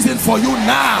new season for you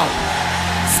now.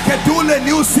 Schedule a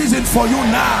new season for you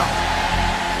now.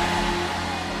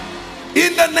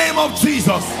 In the name of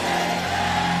Jesus.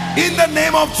 In the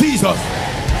name of Jesus.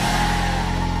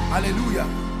 Hallelujah.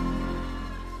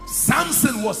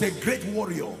 Samson was a great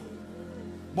warrior,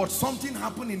 but something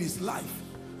happened in his life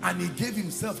and he gave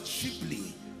himself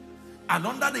cheaply. And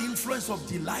under the influence of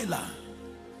Delilah,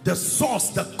 the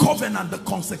source, the covenant, the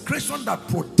consecration that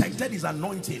protected his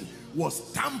anointing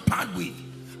was tampered with.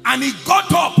 And he got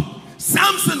up.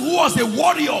 Samson, who was a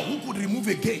warrior who could remove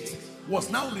a gate, was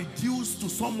now reduced to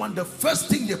someone. The first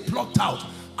thing they plucked out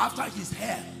after his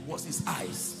hair was his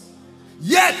eyes.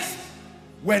 Yet,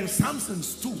 when Samson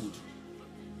stood,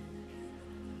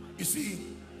 you see,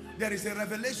 there is a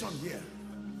revelation here.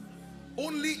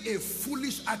 Only a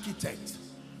foolish architect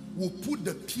will put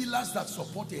the pillars that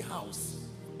support a house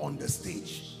on the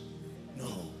stage.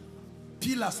 No,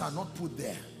 pillars are not put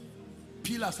there.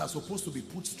 Pillars are supposed to be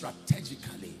put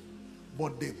strategically,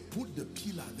 but they put the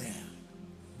pillar there.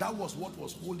 That was what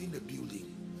was holding the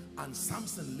building. And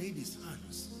Samson laid his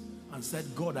hands and said,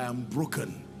 God, I am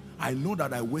broken. I know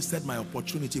that I wasted my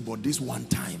opportunity, but this one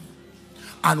time.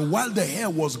 And while the hair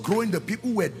was growing, the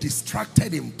people were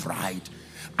distracted in pride.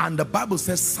 And the Bible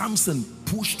says Samson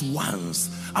pushed once.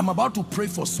 I'm about to pray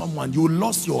for someone. You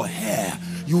lost your hair.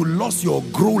 You lost your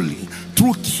growing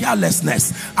through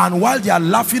carelessness. And while they are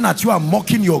laughing at you and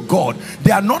mocking your God,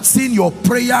 they are not seeing your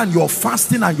prayer and your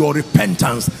fasting and your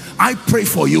repentance. I pray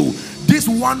for you. This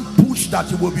one push that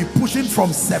you will be pushing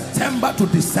from September to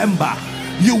December,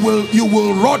 you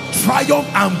will run triumph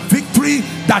and victory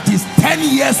that is 10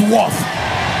 years worth.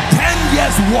 10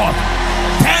 years worth.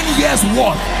 10 years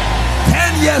worth.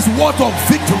 10 years worth of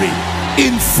victory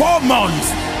in 4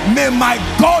 months. May my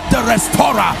God the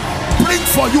restorer bring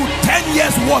for you 10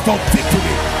 years worth of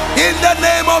victory in the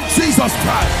name of Jesus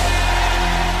Christ.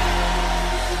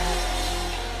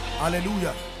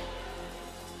 Hallelujah.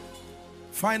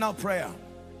 Final prayer.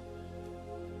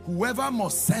 Whoever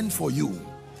must send for you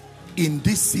in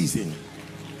this season,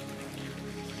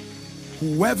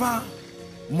 whoever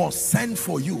must send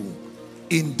for you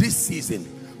in this season,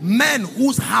 men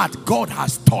whose heart God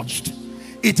has touched.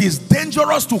 It is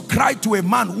dangerous to cry to a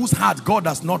man whose heart God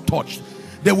has not touched.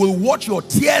 They will watch your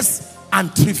tears and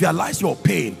trivialize your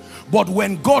pain. But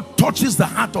when God touches the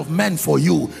heart of men for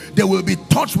you, they will be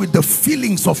touched with the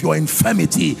feelings of your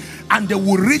infirmity, and they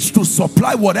will reach to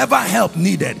supply whatever help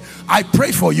needed. I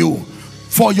pray for you,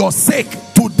 for your sake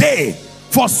today,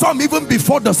 for some even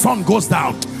before the sun goes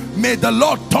down, may the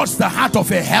Lord touch the heart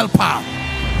of a helper.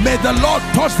 May the Lord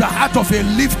touch the heart of a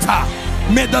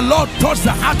lifter. May the Lord touch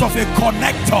the heart of a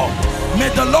connector. May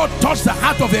the Lord touch the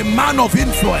heart of a man of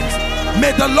influence.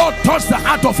 May the Lord touch the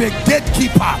heart of a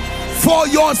gatekeeper. For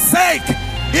your sake,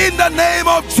 in the name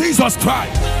of Jesus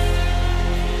Christ.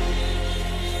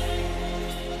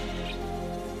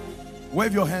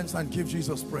 Wave your hands and give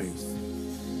Jesus praise.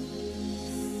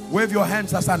 Wave your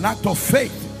hands as an act of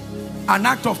faith, an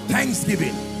act of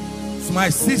thanksgiving. It's my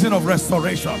season of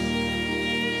restoration.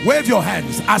 Wave your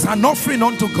hands as an offering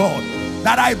unto God,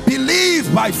 that I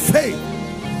believe by faith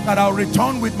that I'll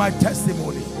return with my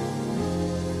testimony.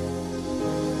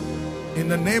 In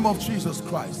the name of Jesus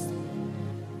Christ.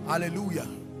 Hallelujah.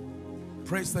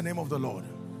 Praise the name of the Lord.